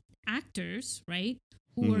actors, right?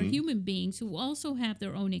 Who are human beings who also have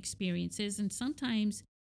their own experiences, and sometimes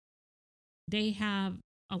they have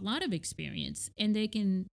a lot of experience, and they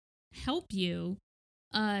can help you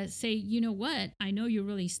say, you know what, I know you're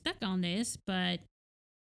really stuck on this, but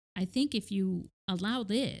I think if you allow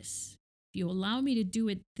this, if you allow me to do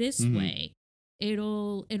it this way,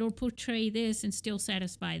 it'll portray this and still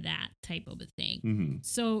satisfy that type of a thing.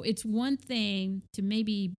 So it's one thing to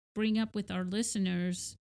maybe bring up with our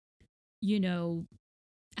listeners,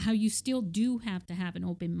 how you still do have to have an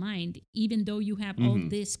open mind, even though you have all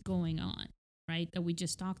this going on, right? That we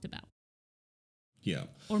just talked about. Yeah.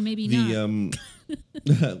 Or maybe not.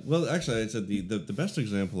 Well, actually, I said the best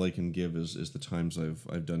example I can give is the times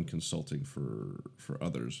I've done consulting for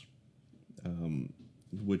others,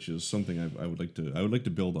 which is something I would like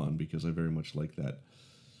to build on, because I very much like that.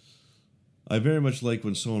 I very much like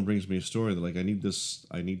when someone brings me a story, they're like, I need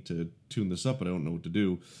to tune this up, but I don't know what to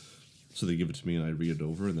do. So they give it to me and I read it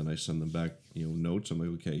over, and then I send them back, notes. I'm like,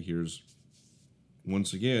 okay, here's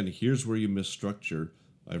where you misstructure.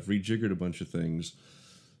 I've rejiggered a bunch of things.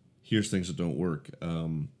 Here's things that don't work.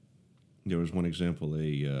 There was one example,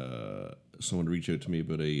 someone reached out to me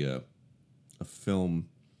about a film.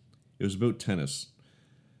 It was about tennis.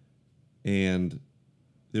 And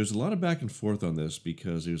there's a lot of back and forth on this,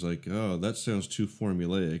 because he was like, oh, that sounds too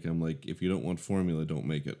formulaic. I'm like, if you don't want formula, don't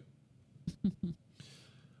make it.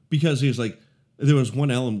 Because he was like, there was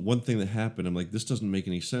one thing that happened. I'm like, this doesn't make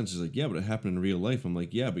any sense. He's like, yeah, but it happened in real life. I'm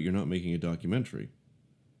like, yeah, but you're not making a documentary.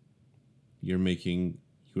 You're making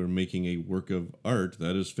a work of art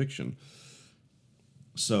that is fiction.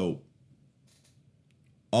 So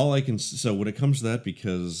when it comes to that,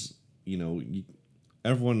 because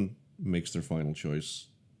everyone makes their final choice,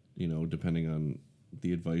 depending on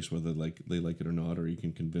the advice, whether they like it or not, or you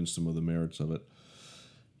can convince them of the merits of it.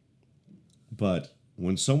 But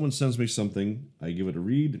when someone sends me something, I give it a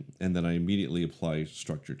read, and then I immediately apply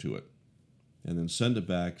structure to it, and then send it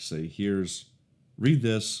back. Say, read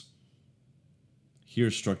this.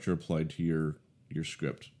 Here's structure applied to your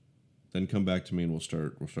script. Then come back to me, and we'll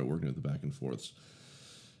start working at the back and forths.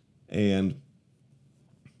 And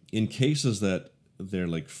in cases that they're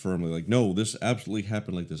like firmly like, no, this absolutely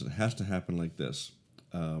happened like this, it has to happen like this,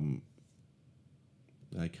 I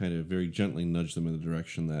kind of very gently nudge them in the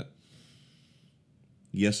direction that,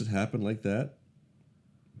 yes, it happened like that,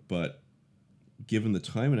 but given the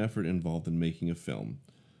time and effort involved in making a film,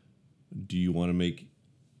 do you want to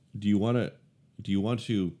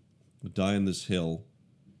die on this hill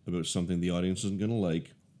about something the audience isn't going to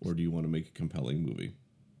like, or do you want to make a compelling movie?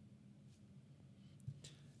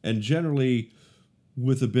 And generally,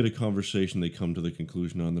 with a bit of conversation, they come to the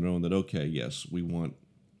conclusion on their own that, okay, yes, we want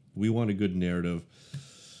a good narrative.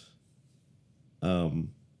 And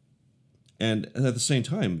at the same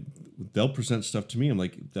time, they'll present stuff to me. I'm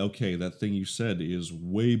like, okay, that thing you said is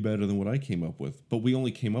way better than what I came up with. But we only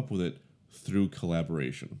came up with it through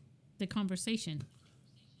collaboration. The conversation.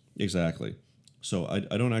 Exactly. So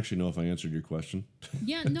I don't actually know if I answered your question.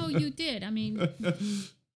 Yeah, no, you did. I mean,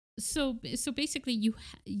 so basically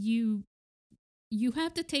you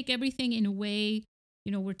have to take everything in a way,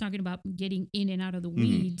 we're talking about getting in and out of the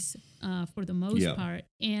weeds for the most part.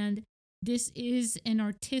 And this is an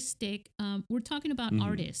artistic, we're talking about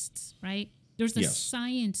artists, right? There's a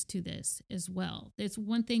science to this as well. There's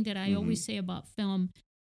one thing that I always say about film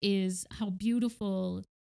is how beautiful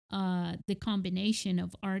the combination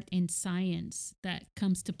of art and science that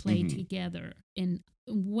comes to play together, and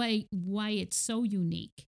why it's so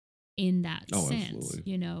unique in that sense,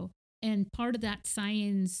 absolutely. And part of that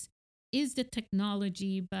science is the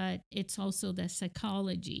technology, but it's also the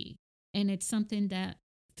psychology. And it's something that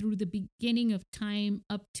through the beginning of time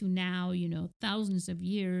up to now, thousands of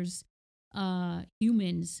years,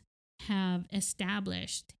 humans have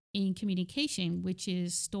established in communication, which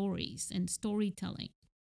is stories and storytelling.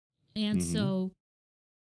 And Mm-hmm. so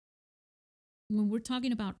when we're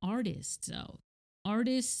talking about artists, though,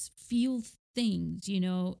 artists feel things,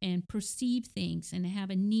 and perceive things and have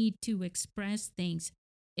a need to express things.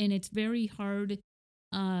 And it's very hard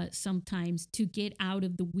sometimes to get out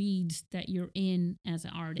of the weeds that you're in as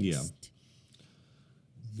an Yeah. artist.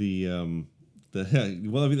 The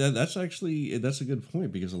well, I mean that's a good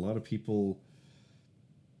point because a lot of people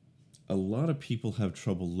have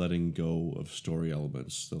trouble letting go of story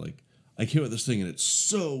elements. They're like, I came with this thing and it's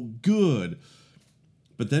so good,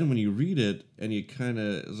 but then when you read it and you kind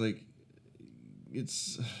of it's like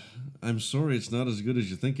it's I'm sorry, it's not as good as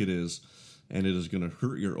you think it is, and it is going to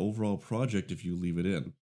hurt your overall project if you leave it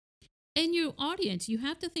in. And your audience, you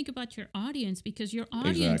have to think about your audience because your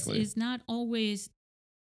audience Exactly. is not always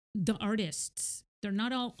the artists. They're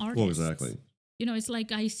not all Well, artists. exactly. It's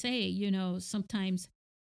like I say, sometimes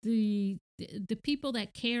the people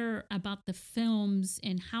that care about the films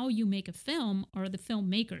and how you make a film are the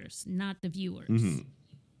filmmakers, not the Hmm. viewers.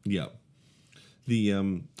 Yeah.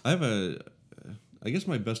 I have I guess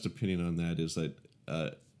my best opinion on that is that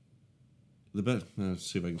the best. Let's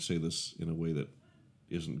see if I can say this in a way that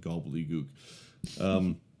isn't gobbledygook.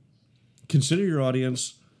 Consider your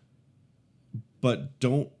audience, but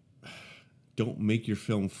don't make your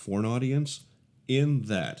film for an audience. In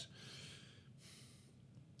that,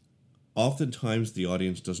 oftentimes the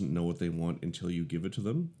audience doesn't know what they want until you give it to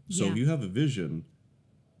them. So Yeah. if you have a vision,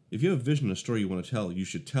 a story you want to tell, you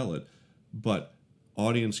should tell it. But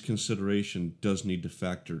audience consideration does need to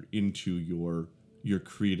factor into your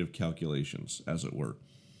creative calculations, as it were.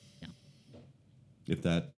 Yeah. If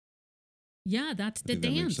that, Yeah, that's I the think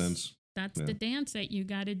that makes dance. sense. That's Yeah. the dance that you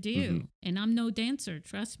got to Mm-hmm. do. And I'm no dancer,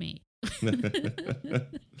 trust me.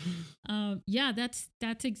 Yeah, that's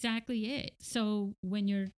exactly it. So when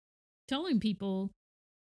you're telling people,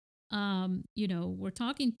 we're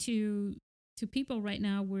talking to people right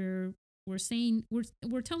now, we're saying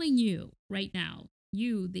we're telling you right now,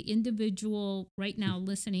 you, the individual right now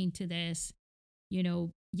listening to this,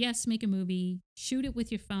 yes, make a movie, shoot it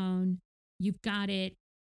with your phone. You've got it.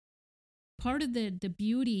 Part of the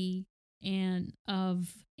beauty and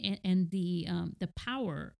the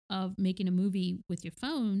power of making a movie with your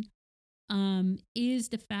phone is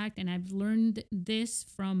the fact, and I've learned this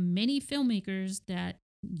from many filmmakers that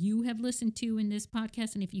you have listened to in this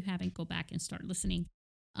podcast, and if you haven't, go back and start listening.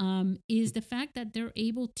 Is the fact that they're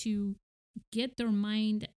able to get their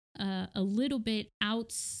mind a little bit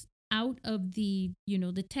out of the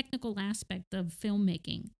technical aspect of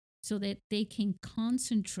filmmaking, so that they can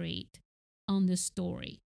concentrate on the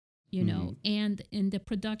story, Mm-hmm. and in the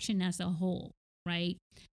production as a whole, right?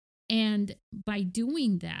 And by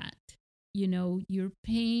doing that, you're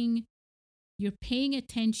paying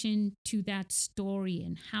attention to that story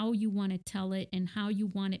and how you want to tell it and how you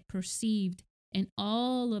want it perceived, and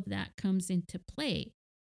all of that comes into play.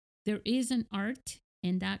 There is an art,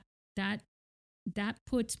 and that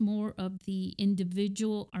puts more of the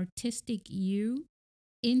individual artistic you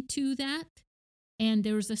into that, and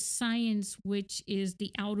there's a science which is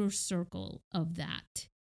the outer circle of that.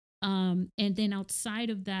 And then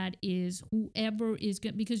outside of that is whoever is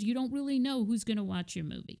good, because you don't really know who's going to watch your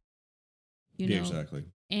movie, you Yeah, know. exactly.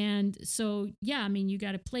 And so, yeah, I mean, you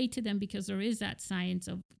got to play to them, because there is that science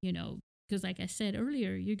of, because like I said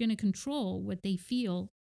earlier, you're going to control what they feel.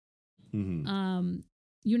 Mm-hmm.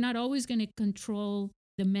 You're not always going to control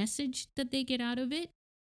the message that they get out of it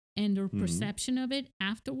and their Mm-hmm. perception of it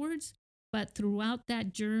afterwards. But throughout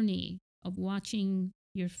that journey of watching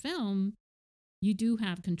your film, you do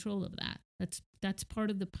have control of that. That's part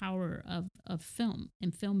of the power of film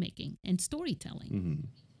and filmmaking and storytelling. Mm-hmm.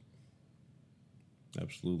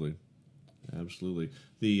 Absolutely. Absolutely.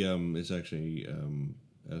 The it's actually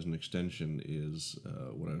as an extension is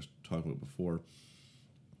what I was talking about before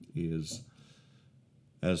is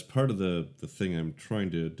as part of the thing I'm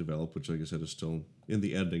trying to develop, which like I said is still in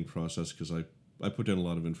the editing process because I put down a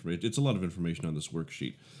lot of information. It's a lot of information on this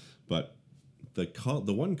worksheet, but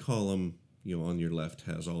the one column on your left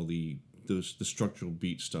has all the structural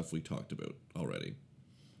beat stuff we talked about already.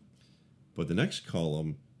 But the next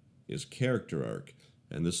column is character arc,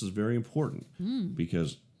 and this is very important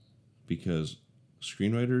because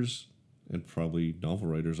screenwriters and probably novel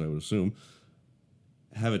writers, I would assume,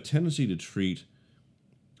 have a tendency to treat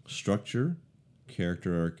structure,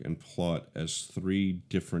 character arc, and plot as three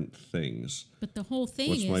different things. But the whole thing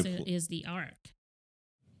What's my is the arc.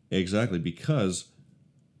 Exactly, because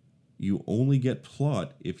you only get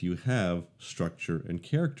plot if you have structure and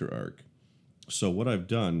character arc. So what I've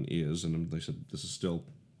done is, and like I said, this is still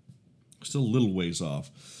a little ways off,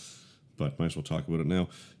 but might as well talk about it now,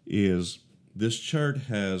 is this chart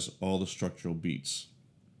has all the structural beats.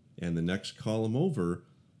 And the next column over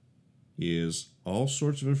is all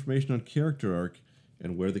sorts of information on character arc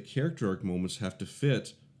and where the character arc moments have to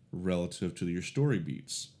fit relative to your story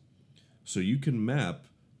beats. So you can map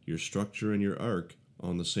your structure and your arc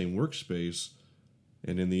on the same workspace,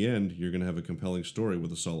 and in the end, you're going to have a compelling story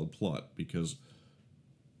with a solid plot, because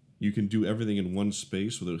you can do everything in one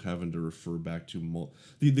space without having to refer back to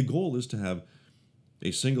the goal is to have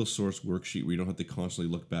a single source worksheet where you don't have to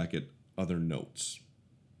constantly look back at other notes.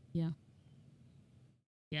 Yeah.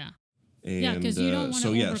 Yeah. And, yeah, because you don't want to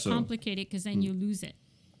overcomplicate it, because then you lose it.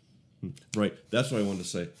 Right. That's what I wanted to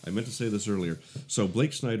say. I meant to say this earlier. So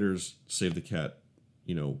Blake Snyder's Save the Cat,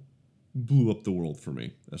 blew up the world for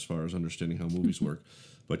me as far as understanding how movies work.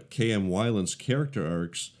 But K.M. Weiland's character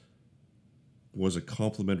arcs was a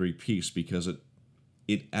complementary piece, because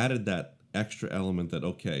it added that extra element that,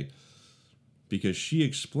 okay, because she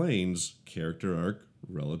explains character arc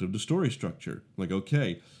relative to story structure. Like,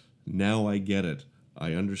 okay, now I get it.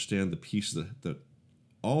 I understand the pieces that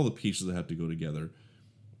all the pieces that have to go together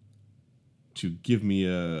to give me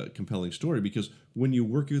a compelling story. Because when you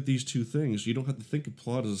work with these two things, you don't have to think of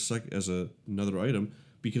plot as another item,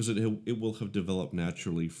 because it will have developed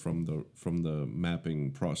naturally from the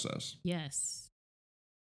mapping process. Yes.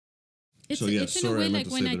 It's in a way like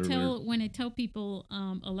when I tell people,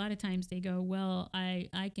 a lot of times they go, well,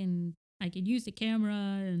 I could use the camera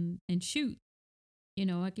and shoot.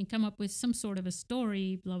 I can come up with some sort of a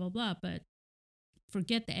story, blah blah blah, but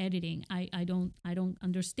forget the editing. I don't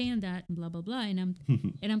understand that, and blah blah blah. And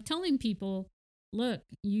I'm telling people, look,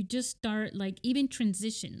 you just start, like, even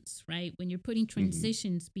transitions, right? When you're putting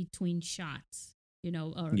transitions between shots,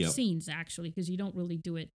 or scenes, actually, because you don't really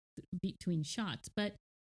do it between shots, but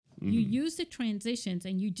you use the transitions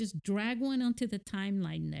and you just drag one onto the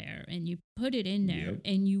timeline there and you put it in there,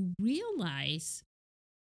 and you realize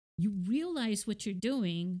what you're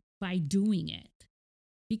doing by doing it.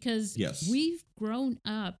 Because we've grown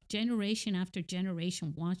up generation after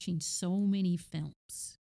generation watching so many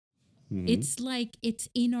films. It's like it's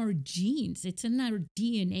in our genes. It's in our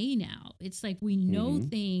DNA now. It's like we know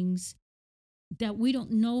things that we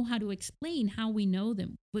don't know how to explain how we know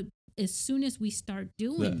them. But as soon as we start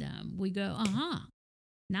doing them, we go, aha,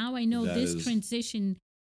 now I know this transition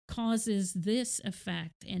causes this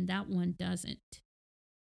effect and that one doesn't.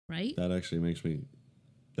 Right? That actually makes me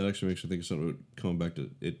think of something. Come back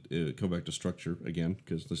to structure again,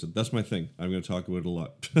 because listen, that's my thing. I'm going to talk about it a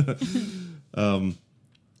lot.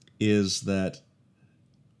 Is that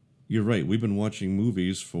you're right? We've been watching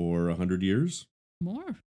movies for 100 years,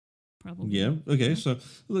 more, probably. Yeah. Okay.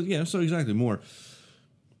 Yeah. So exactly, more.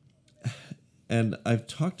 And I've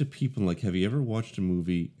talked to people like, have you ever watched a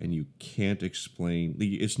movie and you can't explain?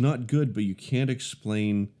 It's not good, but you can't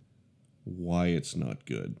explain why it's not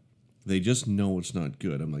good. They just know it's not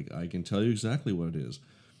good. I'm like, I can tell you exactly what it is.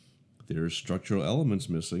 There's structural elements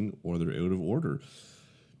missing, or they're out of order.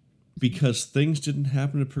 Because things didn't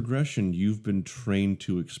happen in progression you've been trained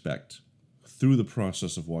to expect through the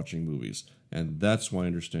process of watching movies. And that's why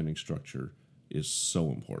understanding structure is so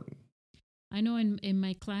important. I know in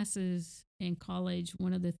my classes in college,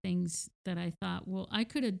 one of the things that I thought, well, I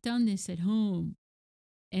could have done this at home.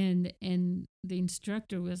 And the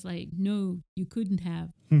instructor was like, no, you couldn't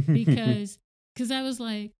have. Because I was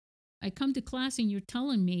like, I come to class and you're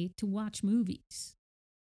telling me to watch movies.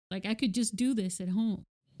 Like, I could just do this at home,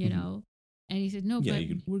 you know? And he said, no, but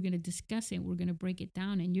we're going to discuss it. We're going to break it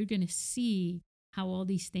down, and you're going to see how all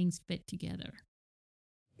these things fit together.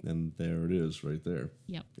 And there it is right there.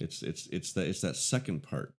 Yep. It's that second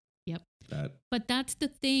part. Yep. But that's the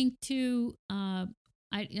thing too.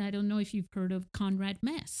 I don't know if you've heard of Conrad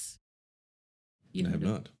Mess. I have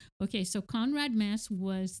not. Okay, so Conrad Mess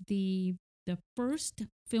was the first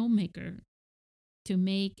filmmaker to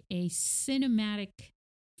make a cinematic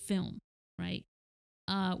film, right?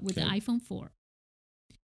 With the iPhone 4.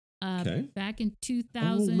 Back in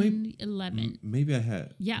 2011. Maybe I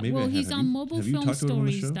had. Yeah, he's on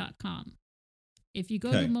mobilefilmstories.com. If you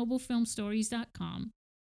go to mobilefilmstories.com,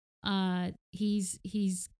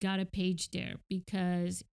 he's got a page there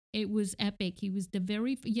because it was epic. He was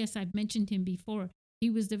I've mentioned him before. He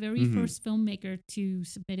was the very first filmmaker to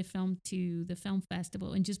submit a film to the film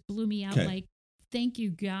festival, and just blew me out like, thank you,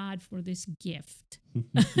 God, for this gift.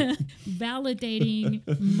 Validating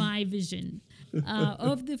my vision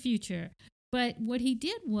of the future. But what he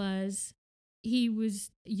did was, he was,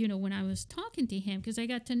 when I was talking to him, because I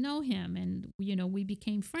got to know him and, we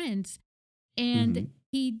became friends, and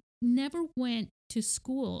he never went to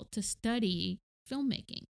school to study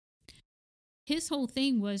filmmaking. His whole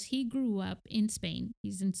thing was he grew up in Spain.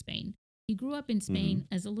 He's in Spain. He grew up in Spain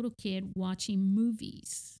as a little kid watching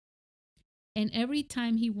movies. And every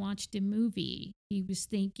time he watched a movie, he was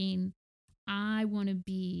thinking, I want to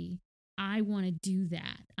do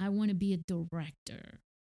that. I want to be a director.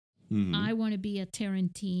 I want to be a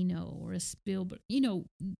Tarantino or a Spielberg,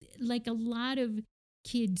 like a lot of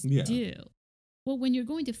kids do. Well, when you're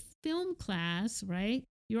going to film class, right,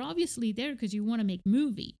 you're obviously there because you want to make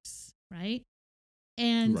movies, right?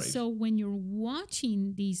 And so when you're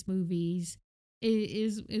watching these movies,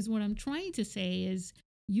 is what I'm trying to say is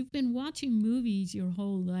you've been watching movies your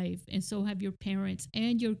whole life, and so have your parents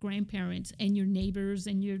and your grandparents and your neighbors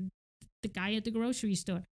and the guy at the grocery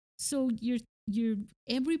store. So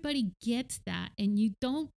everybody gets that, and you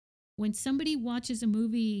don't. When somebody watches a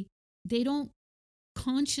movie, they don't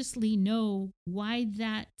consciously know why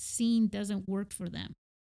that scene doesn't work for them.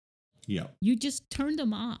 Yeah, you just turn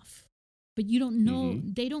them off. But you don't know,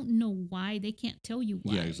 they don't know why. They can't tell you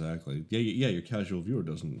why. Yeah, exactly. Yeah, your casual viewer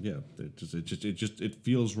doesn't, it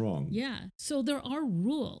feels wrong. Yeah. So there are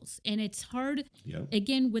rules, and it's hard,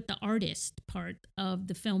 again, with the artist part of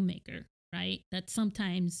the filmmaker, right? That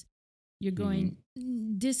sometimes you're going,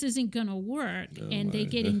 this isn't going to work. And they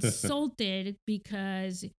get insulted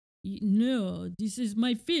because, no, this is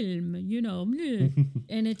my film,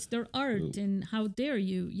 and it's their art, and how dare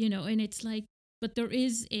you, and it's like, but there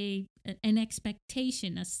is an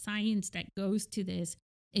expectation, a science that goes to this,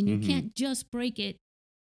 and you can't just break it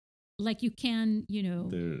like you can,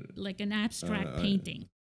 like an abstract painting.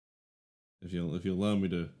 If you allow me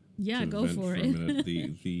to go for it. A minute,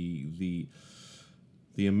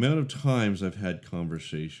 the amount of times I've had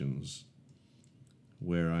conversations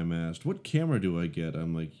where I'm asked, "What camera do I get?"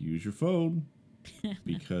 I'm like, "Use your phone,"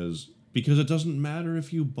 because it doesn't matter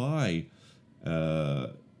if you buy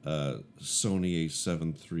Sony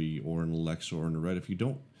A7 III or an Alexa or an Red. If you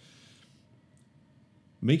don't,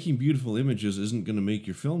 making beautiful images isn't going to make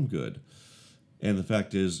your film good. And the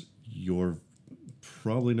fact is, you're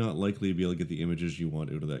probably not likely to be able to get the images you want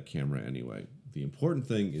out of that camera anyway. The important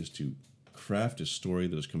thing is to craft a story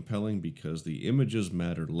that is compelling, because the images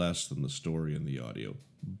matter less than the story and the audio.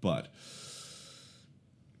 But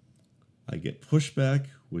I get pushback,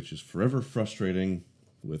 which is forever frustrating,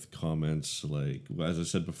 with comments like, as I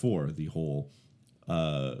said before, the whole,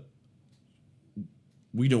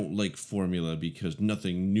 we don't like formula because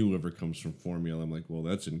nothing new ever comes from formula. I'm like, well,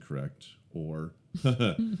 that's incorrect. Or,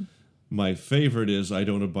 my favorite is, I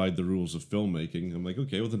don't abide the rules of filmmaking. I'm like,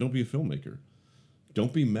 okay, well, then don't be a filmmaker.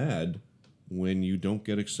 Don't be mad when you don't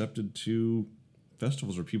get accepted to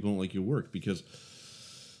festivals or people don't like your work. Because,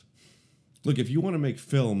 look, if you want to make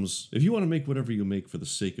films, if you want to make whatever you make for the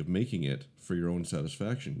sake of making it for your own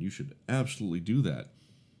satisfaction, you should absolutely do that.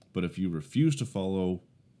 But if you refuse to follow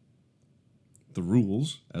the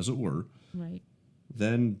rules, as it were, right,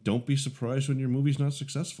 then don't be surprised when your movie's not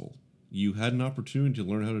successful. You had an opportunity to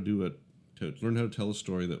learn how to do it, to learn how to tell a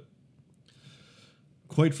story that,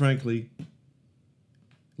 quite frankly,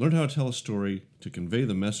 learn how to tell a story to convey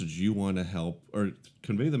the message you want to help, or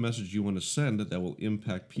convey the message you want to send that will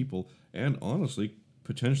impact people and, honestly,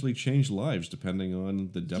 potentially change lives depending on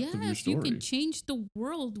the depth of your story. You can change the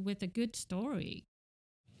world with a good story.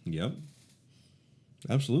 Yep.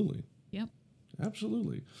 Absolutely. Yep.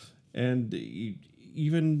 Absolutely. And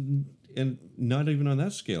even, and not even on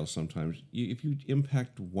that scale sometimes, if you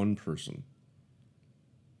impact one person,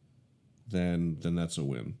 then that's a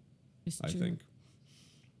win, I think.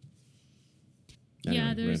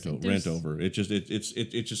 Anyway, rant over. I'm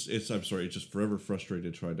sorry, it's just forever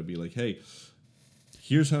frustrated trying to be like, hey,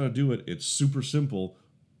 here's how to do it. It's super simple.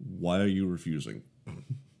 Why are you refusing?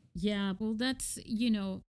 Yeah, well, that's,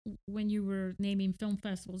 when you were naming film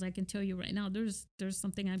festivals, I can tell you right now, there's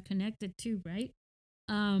something I'm connected to, right?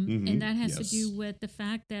 And that has to do with the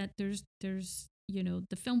fact that there's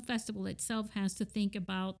the film festival itself has to think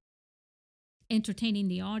about entertaining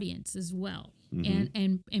the audience as well,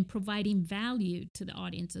 and providing value to the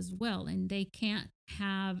audience as well. And they can't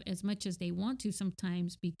have as much as they want to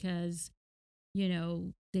sometimes because,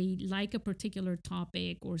 they like a particular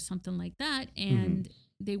topic or something like that, and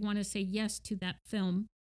they want to say yes to that film,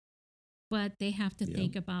 but they have to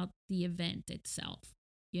think about the event itself.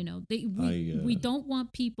 We don't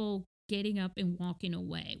want people getting up and walking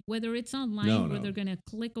away, whether it's online where they're going to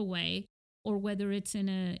click away, or whether it's in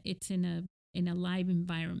a live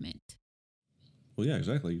environment. Well, yeah,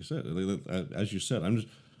 exactly. You said, as you said, I'm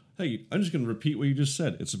just going to repeat what you just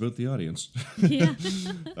said. It's about the audience. Yeah.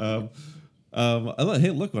 Hey,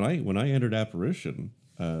 look, when I entered Apparition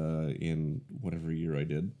in whatever year I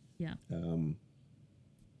did, Yeah.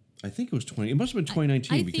 I think it was 20. It must have been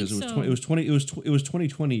 2019 I because it think was so. 20. It was 20. It was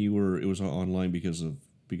 2020. It was online because of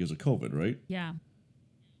COVID, right? Yeah.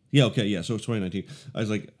 Yeah. Okay. Yeah. So it's 2019.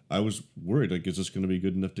 I was worried. Like, is this going to be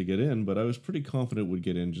good enough to get in? But I was pretty confident it would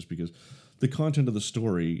get in just because the content of the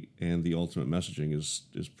story and the ultimate messaging is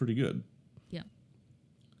pretty good. Yeah.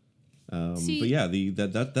 But yeah,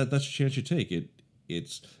 that's a chance you take.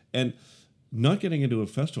 It's and not getting into a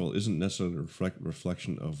festival isn't necessarily a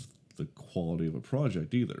reflection of the quality of a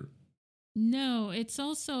project either. No, it's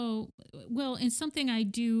also, well, and something I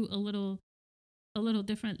do a little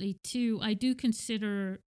differently too. I do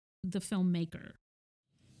consider the filmmaker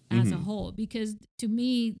as a Mm-hmm. whole, because to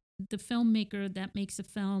me, the filmmaker that makes a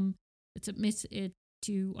film that submits it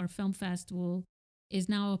to our film festival is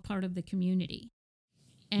now a part of the community.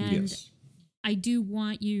 And Yes. I do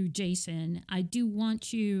want you, Jason, I do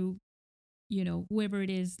want you, whoever it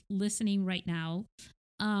is listening right now,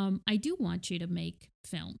 I do want you to make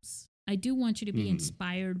films. I do want you to be Mm-hmm.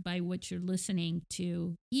 inspired by what you're listening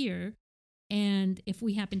to here. And if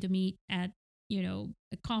we happen to meet at,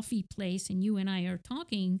 a coffee place and you and I are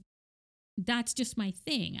talking, that's just my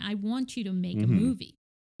thing. I want you to make a Mm-hmm. movie,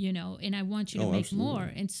 and I want you to Oh, make more.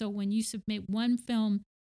 absolutely. And so when you submit one film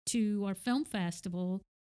to our film festival,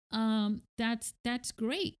 that's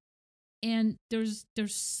great. And there's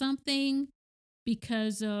something,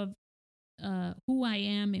 because of who I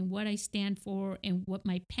am and what I stand for and what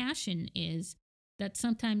my passion is, that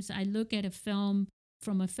sometimes I look at a film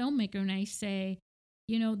from a filmmaker and I say,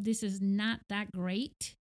 this is not that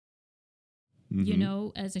great, Mm-hmm.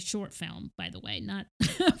 as a short film, by the way, not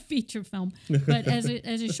a feature film, but as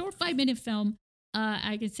a short 5-minute film,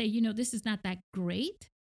 I could say, this is not that great,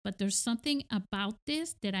 but there's something about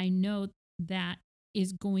this that I know that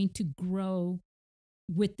is going to grow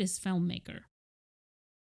with this filmmaker,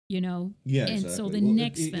 Yeah, and so exactly. the Well,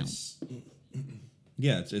 next film. it's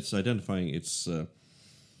yeah, it's identifying. It's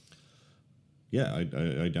yeah,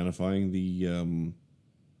 identifying the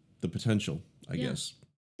potential, I Yeah. guess.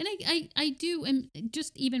 And I do, and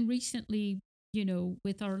just even recently,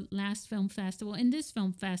 with our last film festival and this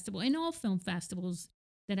film festival and all film festivals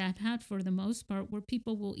that I've had for the most part, where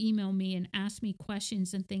people will email me and ask me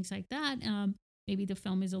questions and things like that. Maybe the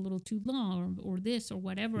film is a little too long, or this or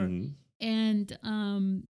whatever. Mm-hmm. And,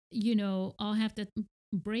 I'll have to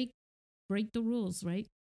break break the rules, right?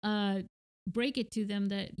 Uh, break it to them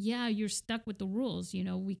that, yeah, you're stuck with the rules. We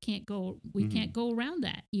Mm-hmm. can't go around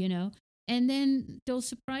that. And then they'll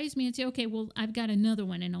surprise me and say, okay, well, I've got another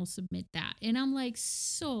one, and I'll submit that. And I'm like,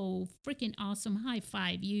 so freaking awesome. High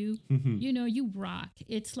five, you. Mm-hmm. You rock.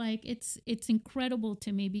 It's like, it's incredible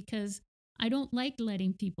to me, because I don't like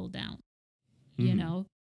letting people down, you Mm-hmm. know.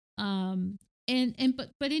 Um and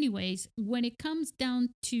but anyways, when it comes down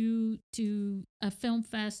to a film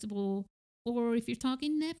festival, or if you're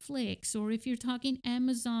talking Netflix, or if you're talking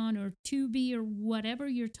Amazon or Tubi or whatever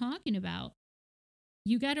you're talking about,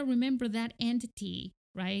 you got to remember that entity,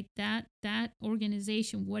 right? That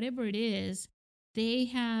organization, whatever it is, they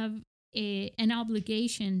have an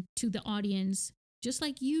obligation to the audience, just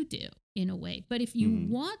like you do, in a way. But if you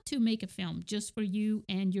Mm-hmm. want to make a film just for you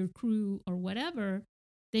and your crew or whatever,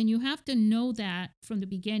 then you have to know that from the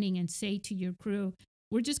beginning and say to your crew,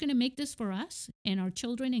 we're just going to make this for us and our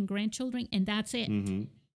children and grandchildren, and that's it. Mm-hmm.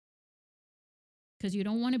 Because you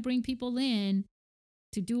don't want to bring people in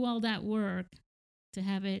to do all that work to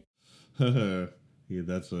have it. Yeah,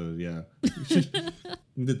 that's a yeah.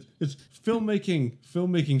 It's filmmaking.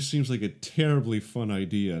 Filmmaking seems like a terribly fun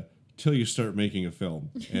idea till you start making a film,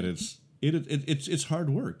 and it's hard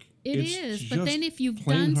work. It It's is, but just then if you've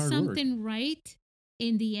plain done hard work. something right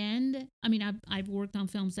in the end, I mean, I've worked on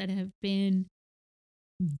films that have been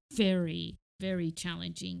very, very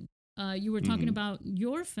challenging. You were talking Mm-hmm. about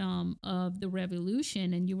your film of the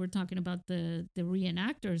revolution, and you were talking about the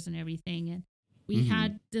reenactors and everything, and we Mm-hmm.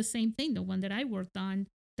 had the same thing. The one that I worked on,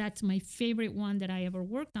 that's my favorite one that I ever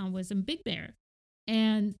worked on, was in Big Bear,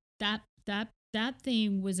 and that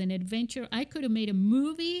thing was an adventure. I could have made a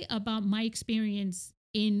movie about my experience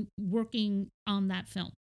in working on that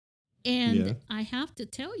film. And Yeah. I have to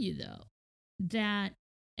tell you, though, that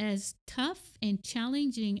as tough and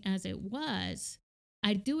challenging as it was,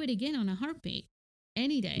 I'd do it again on a heartbeat,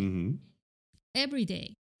 any day, Mm-hmm. every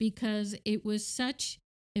day, because it was such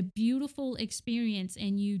a beautiful experience.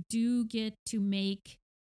 And you do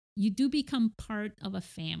become part of a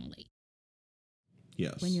family when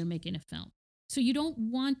Yes. you're making a film. So you don't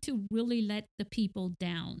want to really let the people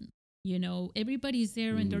down. Everybody's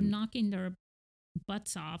there and they're Mm-hmm. knocking their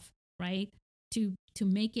butts off, right? To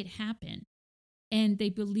make it happen. And they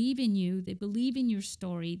believe in you, they believe in your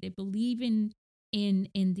story, they believe in in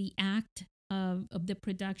the act of the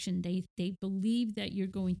production. They believe that you're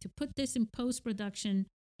going to put this in post production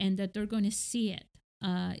and that they're going to see it,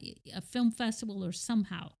 a film festival or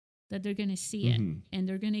somehow that they're going to see it, and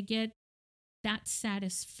they're going to get that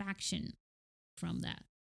satisfaction from that.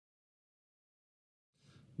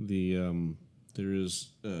 There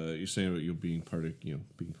is you're saying about you being part of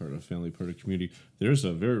a family, part of a community. There's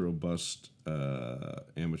a very robust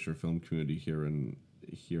amateur film community here in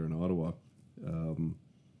Ottawa.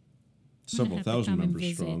 Several thousand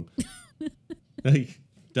members strong. Hey,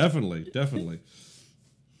 definitely.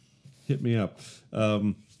 Hit me up.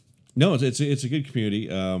 No, it's a good community.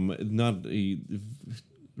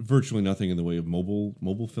 Virtually nothing in the way of mobile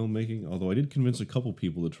filmmaking. Although I did convince a couple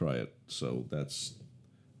people to try it, so that's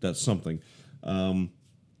something.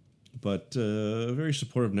 But a very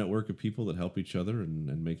supportive network of people that help each other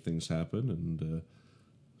and make things happen, and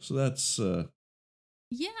so that's something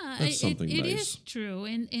it nice. is true,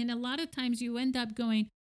 and a lot of times you end up going,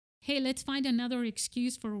 hey, let's find another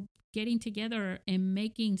excuse for getting together and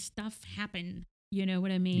making stuff happen. You know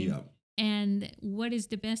what I mean? Yeah. And what is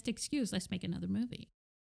the best excuse? Let's make another movie.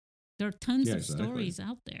 There are tons of stories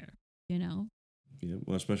out there, you know? Yeah,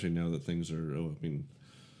 well, especially now that things are,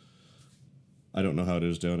 I don't know how it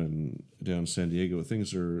is down in San Diego.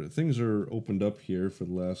 Things are opened up here for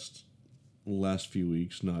the last few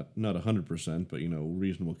weeks. Not 100%, but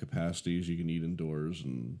reasonable capacities. You can eat indoors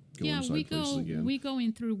and go inside places again. We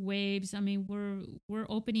going through waves. I mean, we're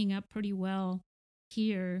opening up pretty well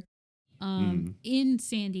here in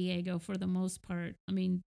San Diego for the most part. I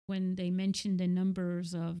mean, when they mentioned the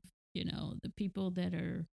numbers of the people that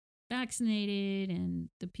are vaccinated and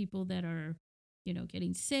the people that are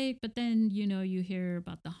getting sick, but then you hear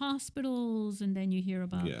about the hospitals, and then you hear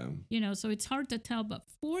about so it's hard to tell. But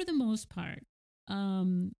for the most part,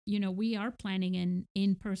 we are planning an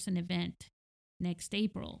in-person event next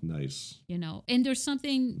April. Nice. And there's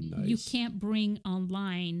something you can't bring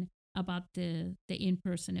online about the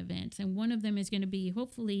in-person events, and one of them is going to be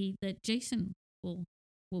hopefully that Jason will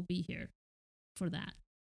be here for that.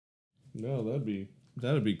 No, that'd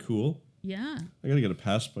be cool. Yeah. I gotta get a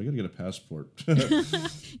passport.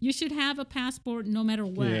 You should have a passport no matter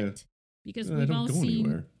what, because we've all seen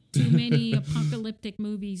anywhere. too many apocalyptic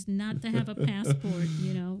movies not to have a passport.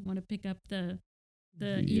 Want to pick up the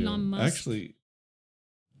Elon Musk. Actually,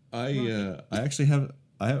 I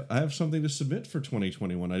have something to submit for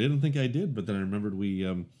 2021. I didn't think I did, but then I remembered we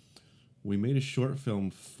made a short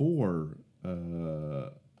film for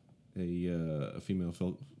a female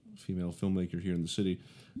filmmaker here in the city.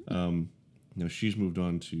 She's moved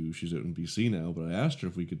on she's out in BC now, but I asked her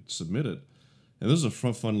if we could submit it. And this is a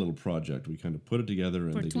fun little project. We kind of put it together.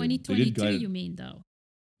 And for 2022, you mean, though?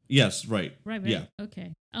 Yes, right. Right. Yeah.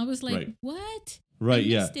 Okay. I was like, what? Right,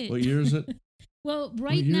 yeah. What year is it? Well,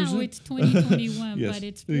 right now it's 2021, yes. But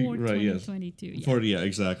it's for 2022. Yes. Yeah. For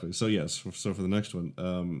exactly. So yes. So for the next one,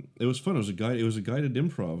 it was fun. It was a guided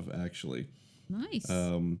improv, actually. Nice.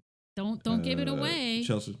 Don't give it away.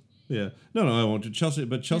 Chelsea. Yeah. No, I won't.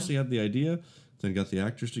 Chelsea had the idea, then got the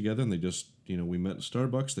actors together, and they just, we met at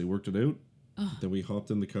Starbucks. They worked it out. Then we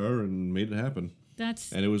hopped in the car and made it happen.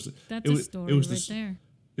 That's a story right there.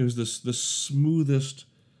 It was the smoothest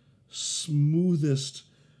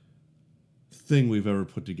thing we've ever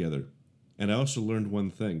put together. And I also learned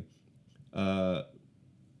one thing. I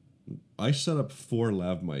set up 4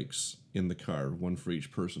 lav mics in the car, one for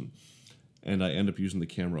each person, and I end up using the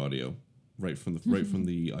camera audio right from the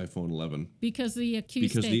iPhone 11 because the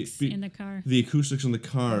acoustics in the car. The acoustics in the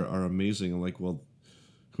car are amazing. I'm like, well,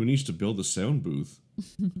 who needs to build a sound booth?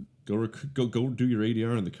 Go do your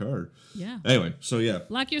ADR in the car. Yeah. Anyway, so yeah.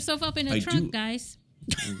 Lock yourself up in a trunk, guys.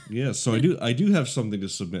 Yeah, so I do have something to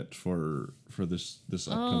submit for this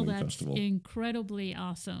upcoming festival. Incredibly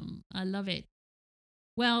awesome. I love it.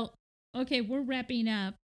 Well, okay, we're wrapping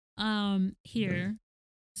up here.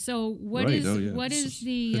 So what is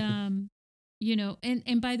the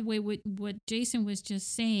and by the way, what Jason was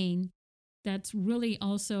just saying, that's really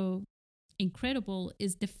also incredible,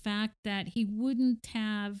 is the fact that he wouldn't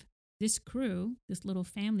have this crew, this little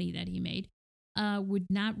family that he made, would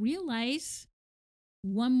not realize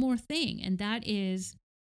one more thing, and that is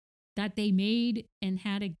that they made and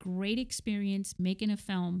had a great experience making a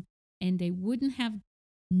film, and they wouldn't have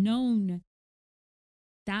known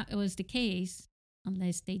that was the case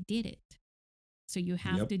unless they did it. So you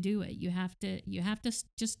have to do it. You have to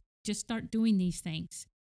just start doing these things.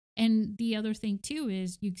 And the other thing too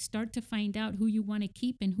is you start to find out who you want to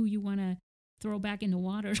keep and who you want to throw back in the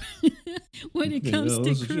water when it comes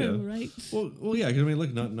to crew, right? Well, yeah. I mean,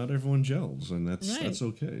 look, not everyone gels, and that's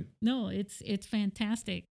okay. No, it's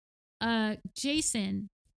fantastic. Jason,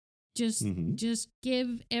 just Mm-hmm. just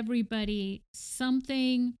give everybody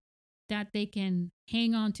something that they can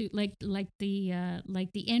hang on to, like the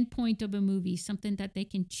end point of a movie, something that they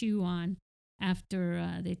can chew on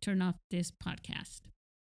after they turn off this podcast,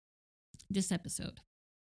 this episode.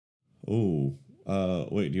 Oh,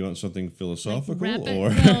 wait. Do you want something Like philosophical wrap it. or?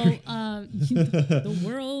 Well, the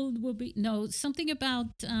world will be no something about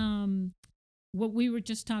what we were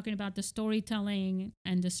just talking about, the storytelling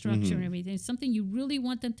and the structure and Mm-hmm. everything. It's something you really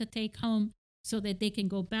want them to take home so that they can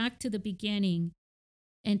go back to the beginning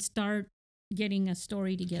and start getting a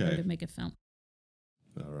story together Okay. to make a film.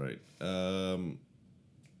 All right.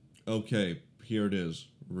 Okay. Here it is.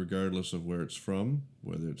 Regardless of where it's from,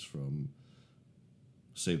 whether it's from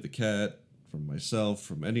Save the Cat, from myself,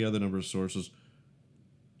 from any other number of sources,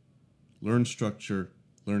 learn structure,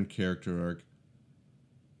 learn character arc,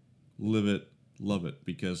 live it, love it,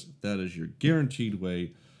 because that is your guaranteed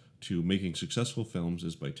way to making successful films,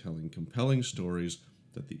 is by telling compelling stories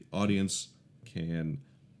that the audience can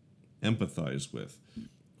empathize with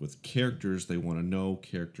characters they want to know,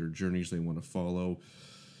 character journeys they want to follow,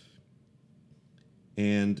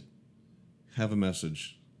 and have a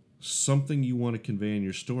message, something you want to convey in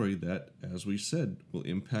your story that, as we said, will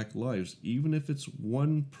impact lives, even if it's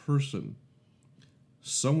one person.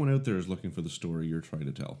 Someone out there is looking for the story you're trying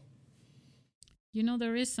to tell. You know,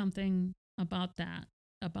 there is something about that,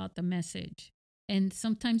 about the message. And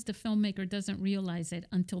sometimes the filmmaker doesn't realize it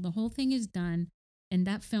until the whole thing is done and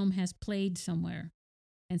that film has played somewhere.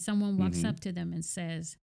 And someone walks Mm-hmm. up to them and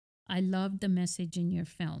says, I love the message in your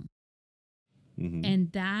film. Mm-hmm. And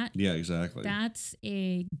Yeah, exactly. that's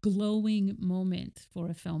a glowing moment for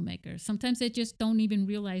a filmmaker. Sometimes they just don't even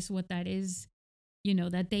realize what that is, you know,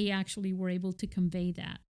 that they actually were able to convey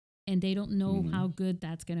that. And they don't know Mm-hmm. how good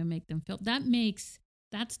that's going to make them feel.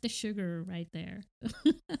 That's the sugar right there.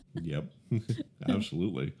 Yep.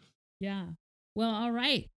 Absolutely. Yeah. Well, all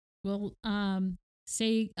right. Well,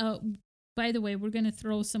 say, by the way, we're going to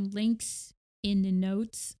throw some links in the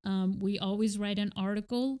notes. We always write an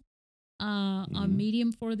article on Mm-hmm.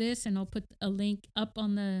 Medium for this, and I'll put a link up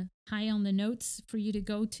on the high on the notes for you to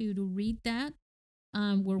go to read that,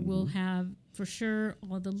 where we'll Mm-hmm. have for sure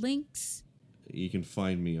all the links. You can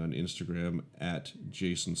find me on Instagram at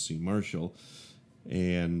Jason C. Marshall,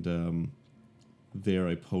 and there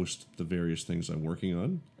I post the various things I'm working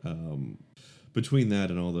on. Between that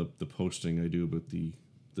and all the posting I do about the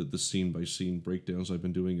scene by scene breakdowns I've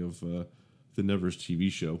been doing of the Nevers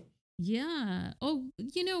TV show. Yeah. Oh,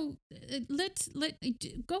 you know,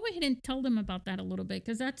 go ahead and tell them about that a little bit,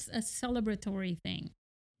 because that's a celebratory thing.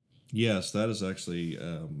 Yes, that is actually,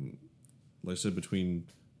 like I said, between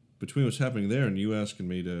what's happening there and you asking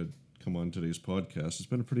me to come on today's podcast, it's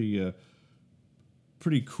been a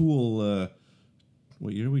pretty cool.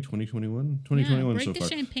 What year are we? 2021. Yeah. 2021 Break so the far.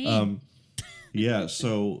 champagne. Yeah.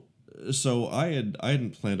 So I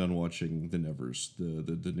hadn't planned on watching the Nevers,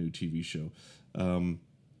 the new TV show.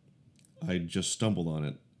 I just stumbled on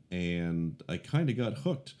it and I kind of got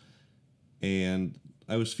hooked. And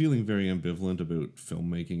I was feeling very ambivalent about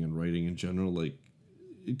filmmaking and writing in general. Like,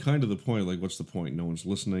 kind of the point, like, what's the point? No one's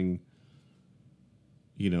listening.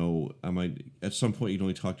 You know, at some point, you can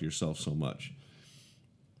only talk to yourself so much.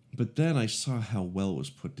 But then I saw how well it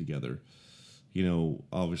was put together. You know,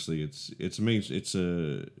 obviously, it's amazing. It's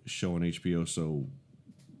a show on HBO, so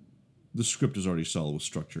the script is already solid with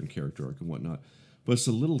structure and character arc and whatnot. But it's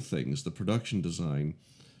the little things, the production design,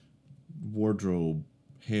 wardrobe,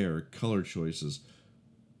 hair, color choices,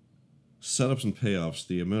 setups and payoffs,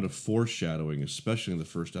 the amount of foreshadowing, especially in the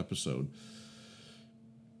first episode.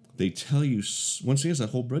 They tell you, once again, it's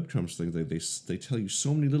that whole breadcrumbs thing. They tell you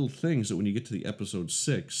so many little things that when you get to the episode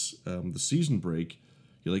 6, the season break,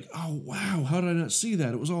 you're like, oh, wow, how did I not see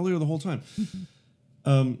that? It was all there the whole time.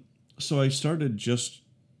 So I started just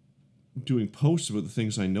doing posts about the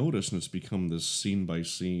things I noticed, and it's become this scene by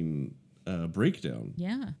scene breakdown.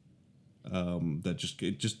 Yeah.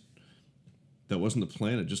 That wasn't the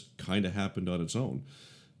plan. It just kind of happened on its own.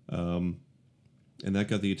 And that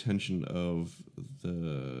got the attention of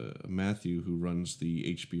the Matthew, who runs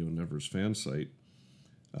the HBO Nevers fan site.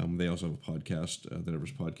 They also have a podcast, the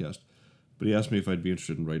Nevers podcast. But he asked me if I'd be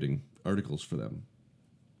interested in writing articles for them.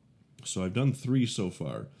 So I've done 3 so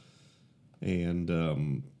far.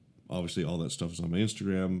 And obviously all that stuff is on my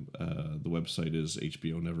Instagram. The website is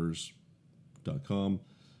hbonevers.com.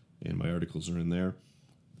 And my articles are in there.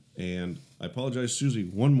 And I apologize, Susie,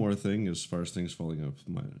 one more thing as far as things falling up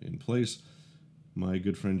in place. My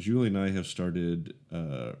good friend Julie and I have started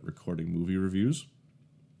recording movie reviews.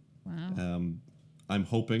 Wow. I'm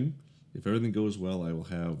hoping, if everything goes well,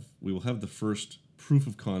 we will have the first proof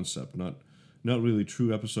of concept, not really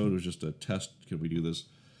true episode. It was just a test. Can we do this?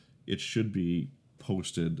 It should be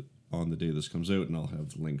posted on the day this comes out, and I'll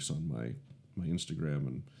have links on my Instagram,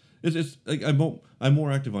 and it's like I'm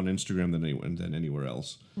more active on Instagram than anywhere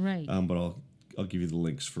else. Right. But I'll give you the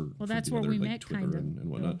links for that's the where other, we like met, Twitter kind of. and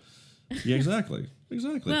whatnot. Yeah, exactly.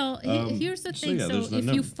 Well, here's the thing. So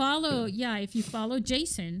if you follow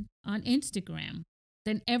Jason on Instagram,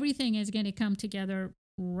 then everything is going to come together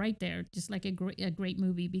right there, just like a great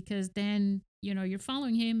movie. Because then you're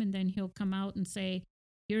following him, and then he'll come out and say,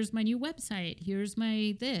 "Here's my new website. Here's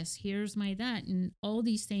my this. Here's my that," and all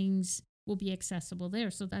these things will be accessible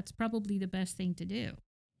there. So that's probably the best thing to do.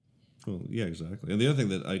 Well, yeah, exactly. And the other thing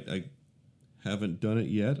that I haven't done it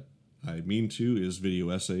yet, I mean to, is video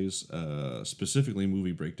essays, specifically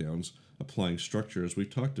movie breakdowns, applying structure as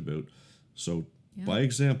we've talked about. So, by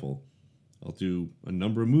example, I'll do a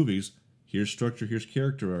number of movies. Here's structure, here's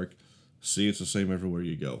character arc. See, it's the same everywhere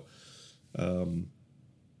you go. So,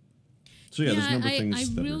 there's a number of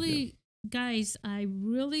things. Guys, I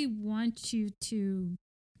really want you to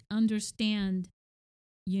understand,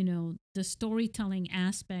 the storytelling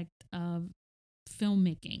aspect of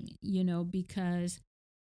filmmaking, because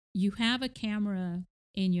you have a camera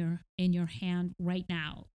in your hand right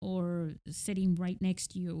now, or sitting right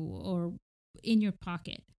next to you, or in your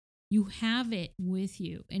pocket. You have it with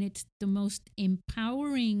you, and it's the most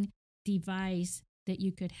empowering device that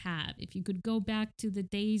you could have. If you could go back to the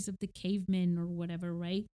days of the cavemen or whatever,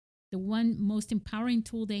 right? The one most empowering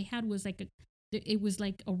tool they had was like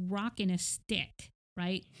a rock and a stick,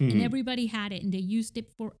 right? And everybody had it, and they used it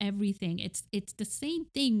for everything. It's the same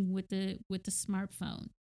thing with the smartphone.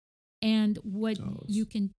 And what you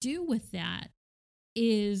can do with that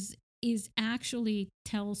is actually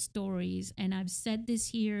tell stories. And I've said this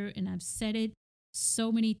here, and I've said it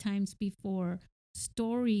so many times before.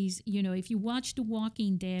 Stories, if you watch The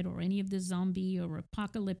Walking Dead or any of the zombie or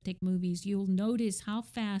apocalyptic movies, you'll notice how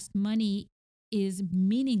fast money is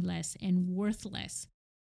meaningless and worthless.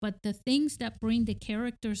 But the things that bring the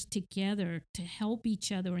characters together to help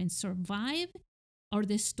each other and survive are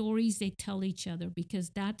the stories they tell each other, because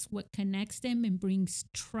that's what connects them and brings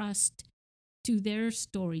trust to their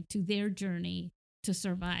story, to their journey to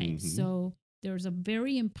survive. So there's a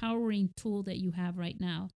very empowering tool that you have right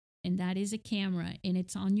now, and that is a camera, and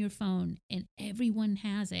it's on your phone, and everyone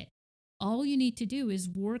has it. All you need to do is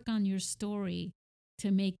work on your story to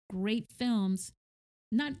make great films,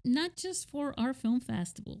 not just for our film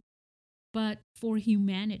festival, but for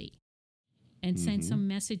humanity. And send some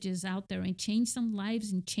messages out there and change some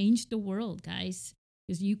lives and change the world, guys,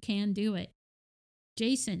 because you can do it.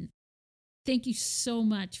 Jason, thank you so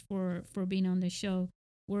much for being on the show.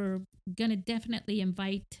 We're gonna definitely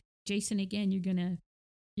invite Jason again. You're gonna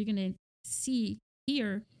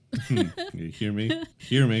hear. You hear me?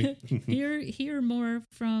 Hear me? hear more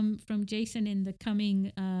from Jason in the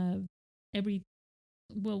coming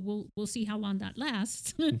we'll see how long that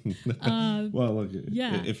lasts. Well, look,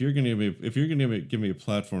 if you're gonna give me a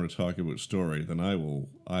platform to talk about story, then I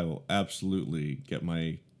will absolutely get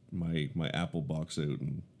my Apple box out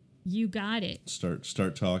and you got it.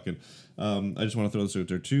 Start talking. I just want to throw this out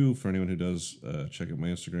there too for anyone who does check out my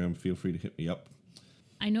Instagram. Feel free to hit me up.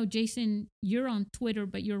 I know, Jason, you're on Twitter,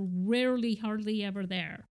 but you're hardly ever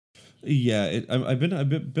there. Yeah, I've been a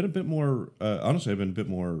bit more. Honestly, I've been a bit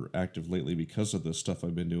more active lately because of the stuff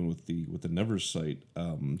I've been doing with the Nevers site.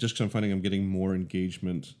 Just because I'm finding I'm getting more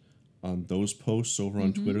engagement on those posts over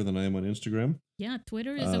on Twitter than I am on Instagram. Yeah,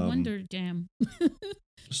 Twitter is a wonder jam.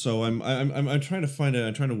 So I'm trying to find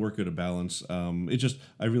I'm trying to work out a balance. I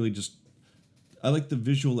like the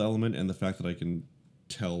visual element and the fact that I can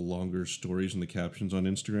tell longer stories in the captions on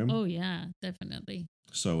Instagram. Oh yeah, definitely.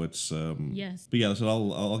 So it's yes. But yeah, so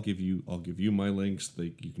I'll give you my links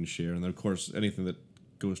that you can share, and then of course anything that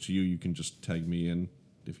goes to you can just tag me in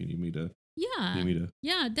if you need me to.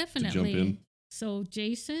 Yeah, definitely. To jump in. So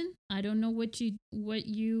Jason, I don't know what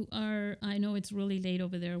you are. I know it's really late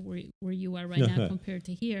over there where you are right now compared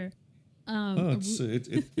to here. It's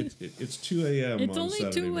 2 a.m. It's on only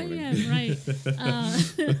Saturday 2 a.m. right?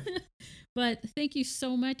 But thank you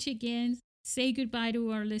so much again. Say goodbye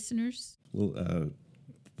to our listeners.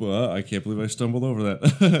 Well, I can't believe I stumbled over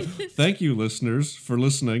that. Thank you, listeners, for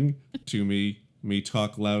listening to me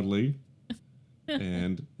talk loudly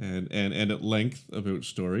and at length about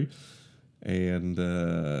story. And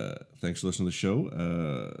thanks for listening to the show.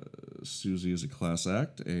 Susie is a class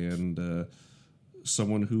act and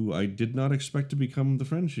someone who I did not expect to become the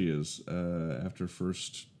friend she is after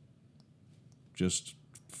first just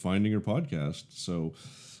finding her podcast. So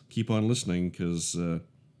keep on listening because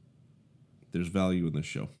there's value in this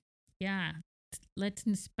show. Yeah. Let's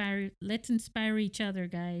inspire each other,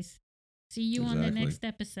 guys. See you on the Exactly. next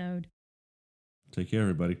episode. Take care,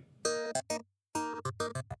 everybody.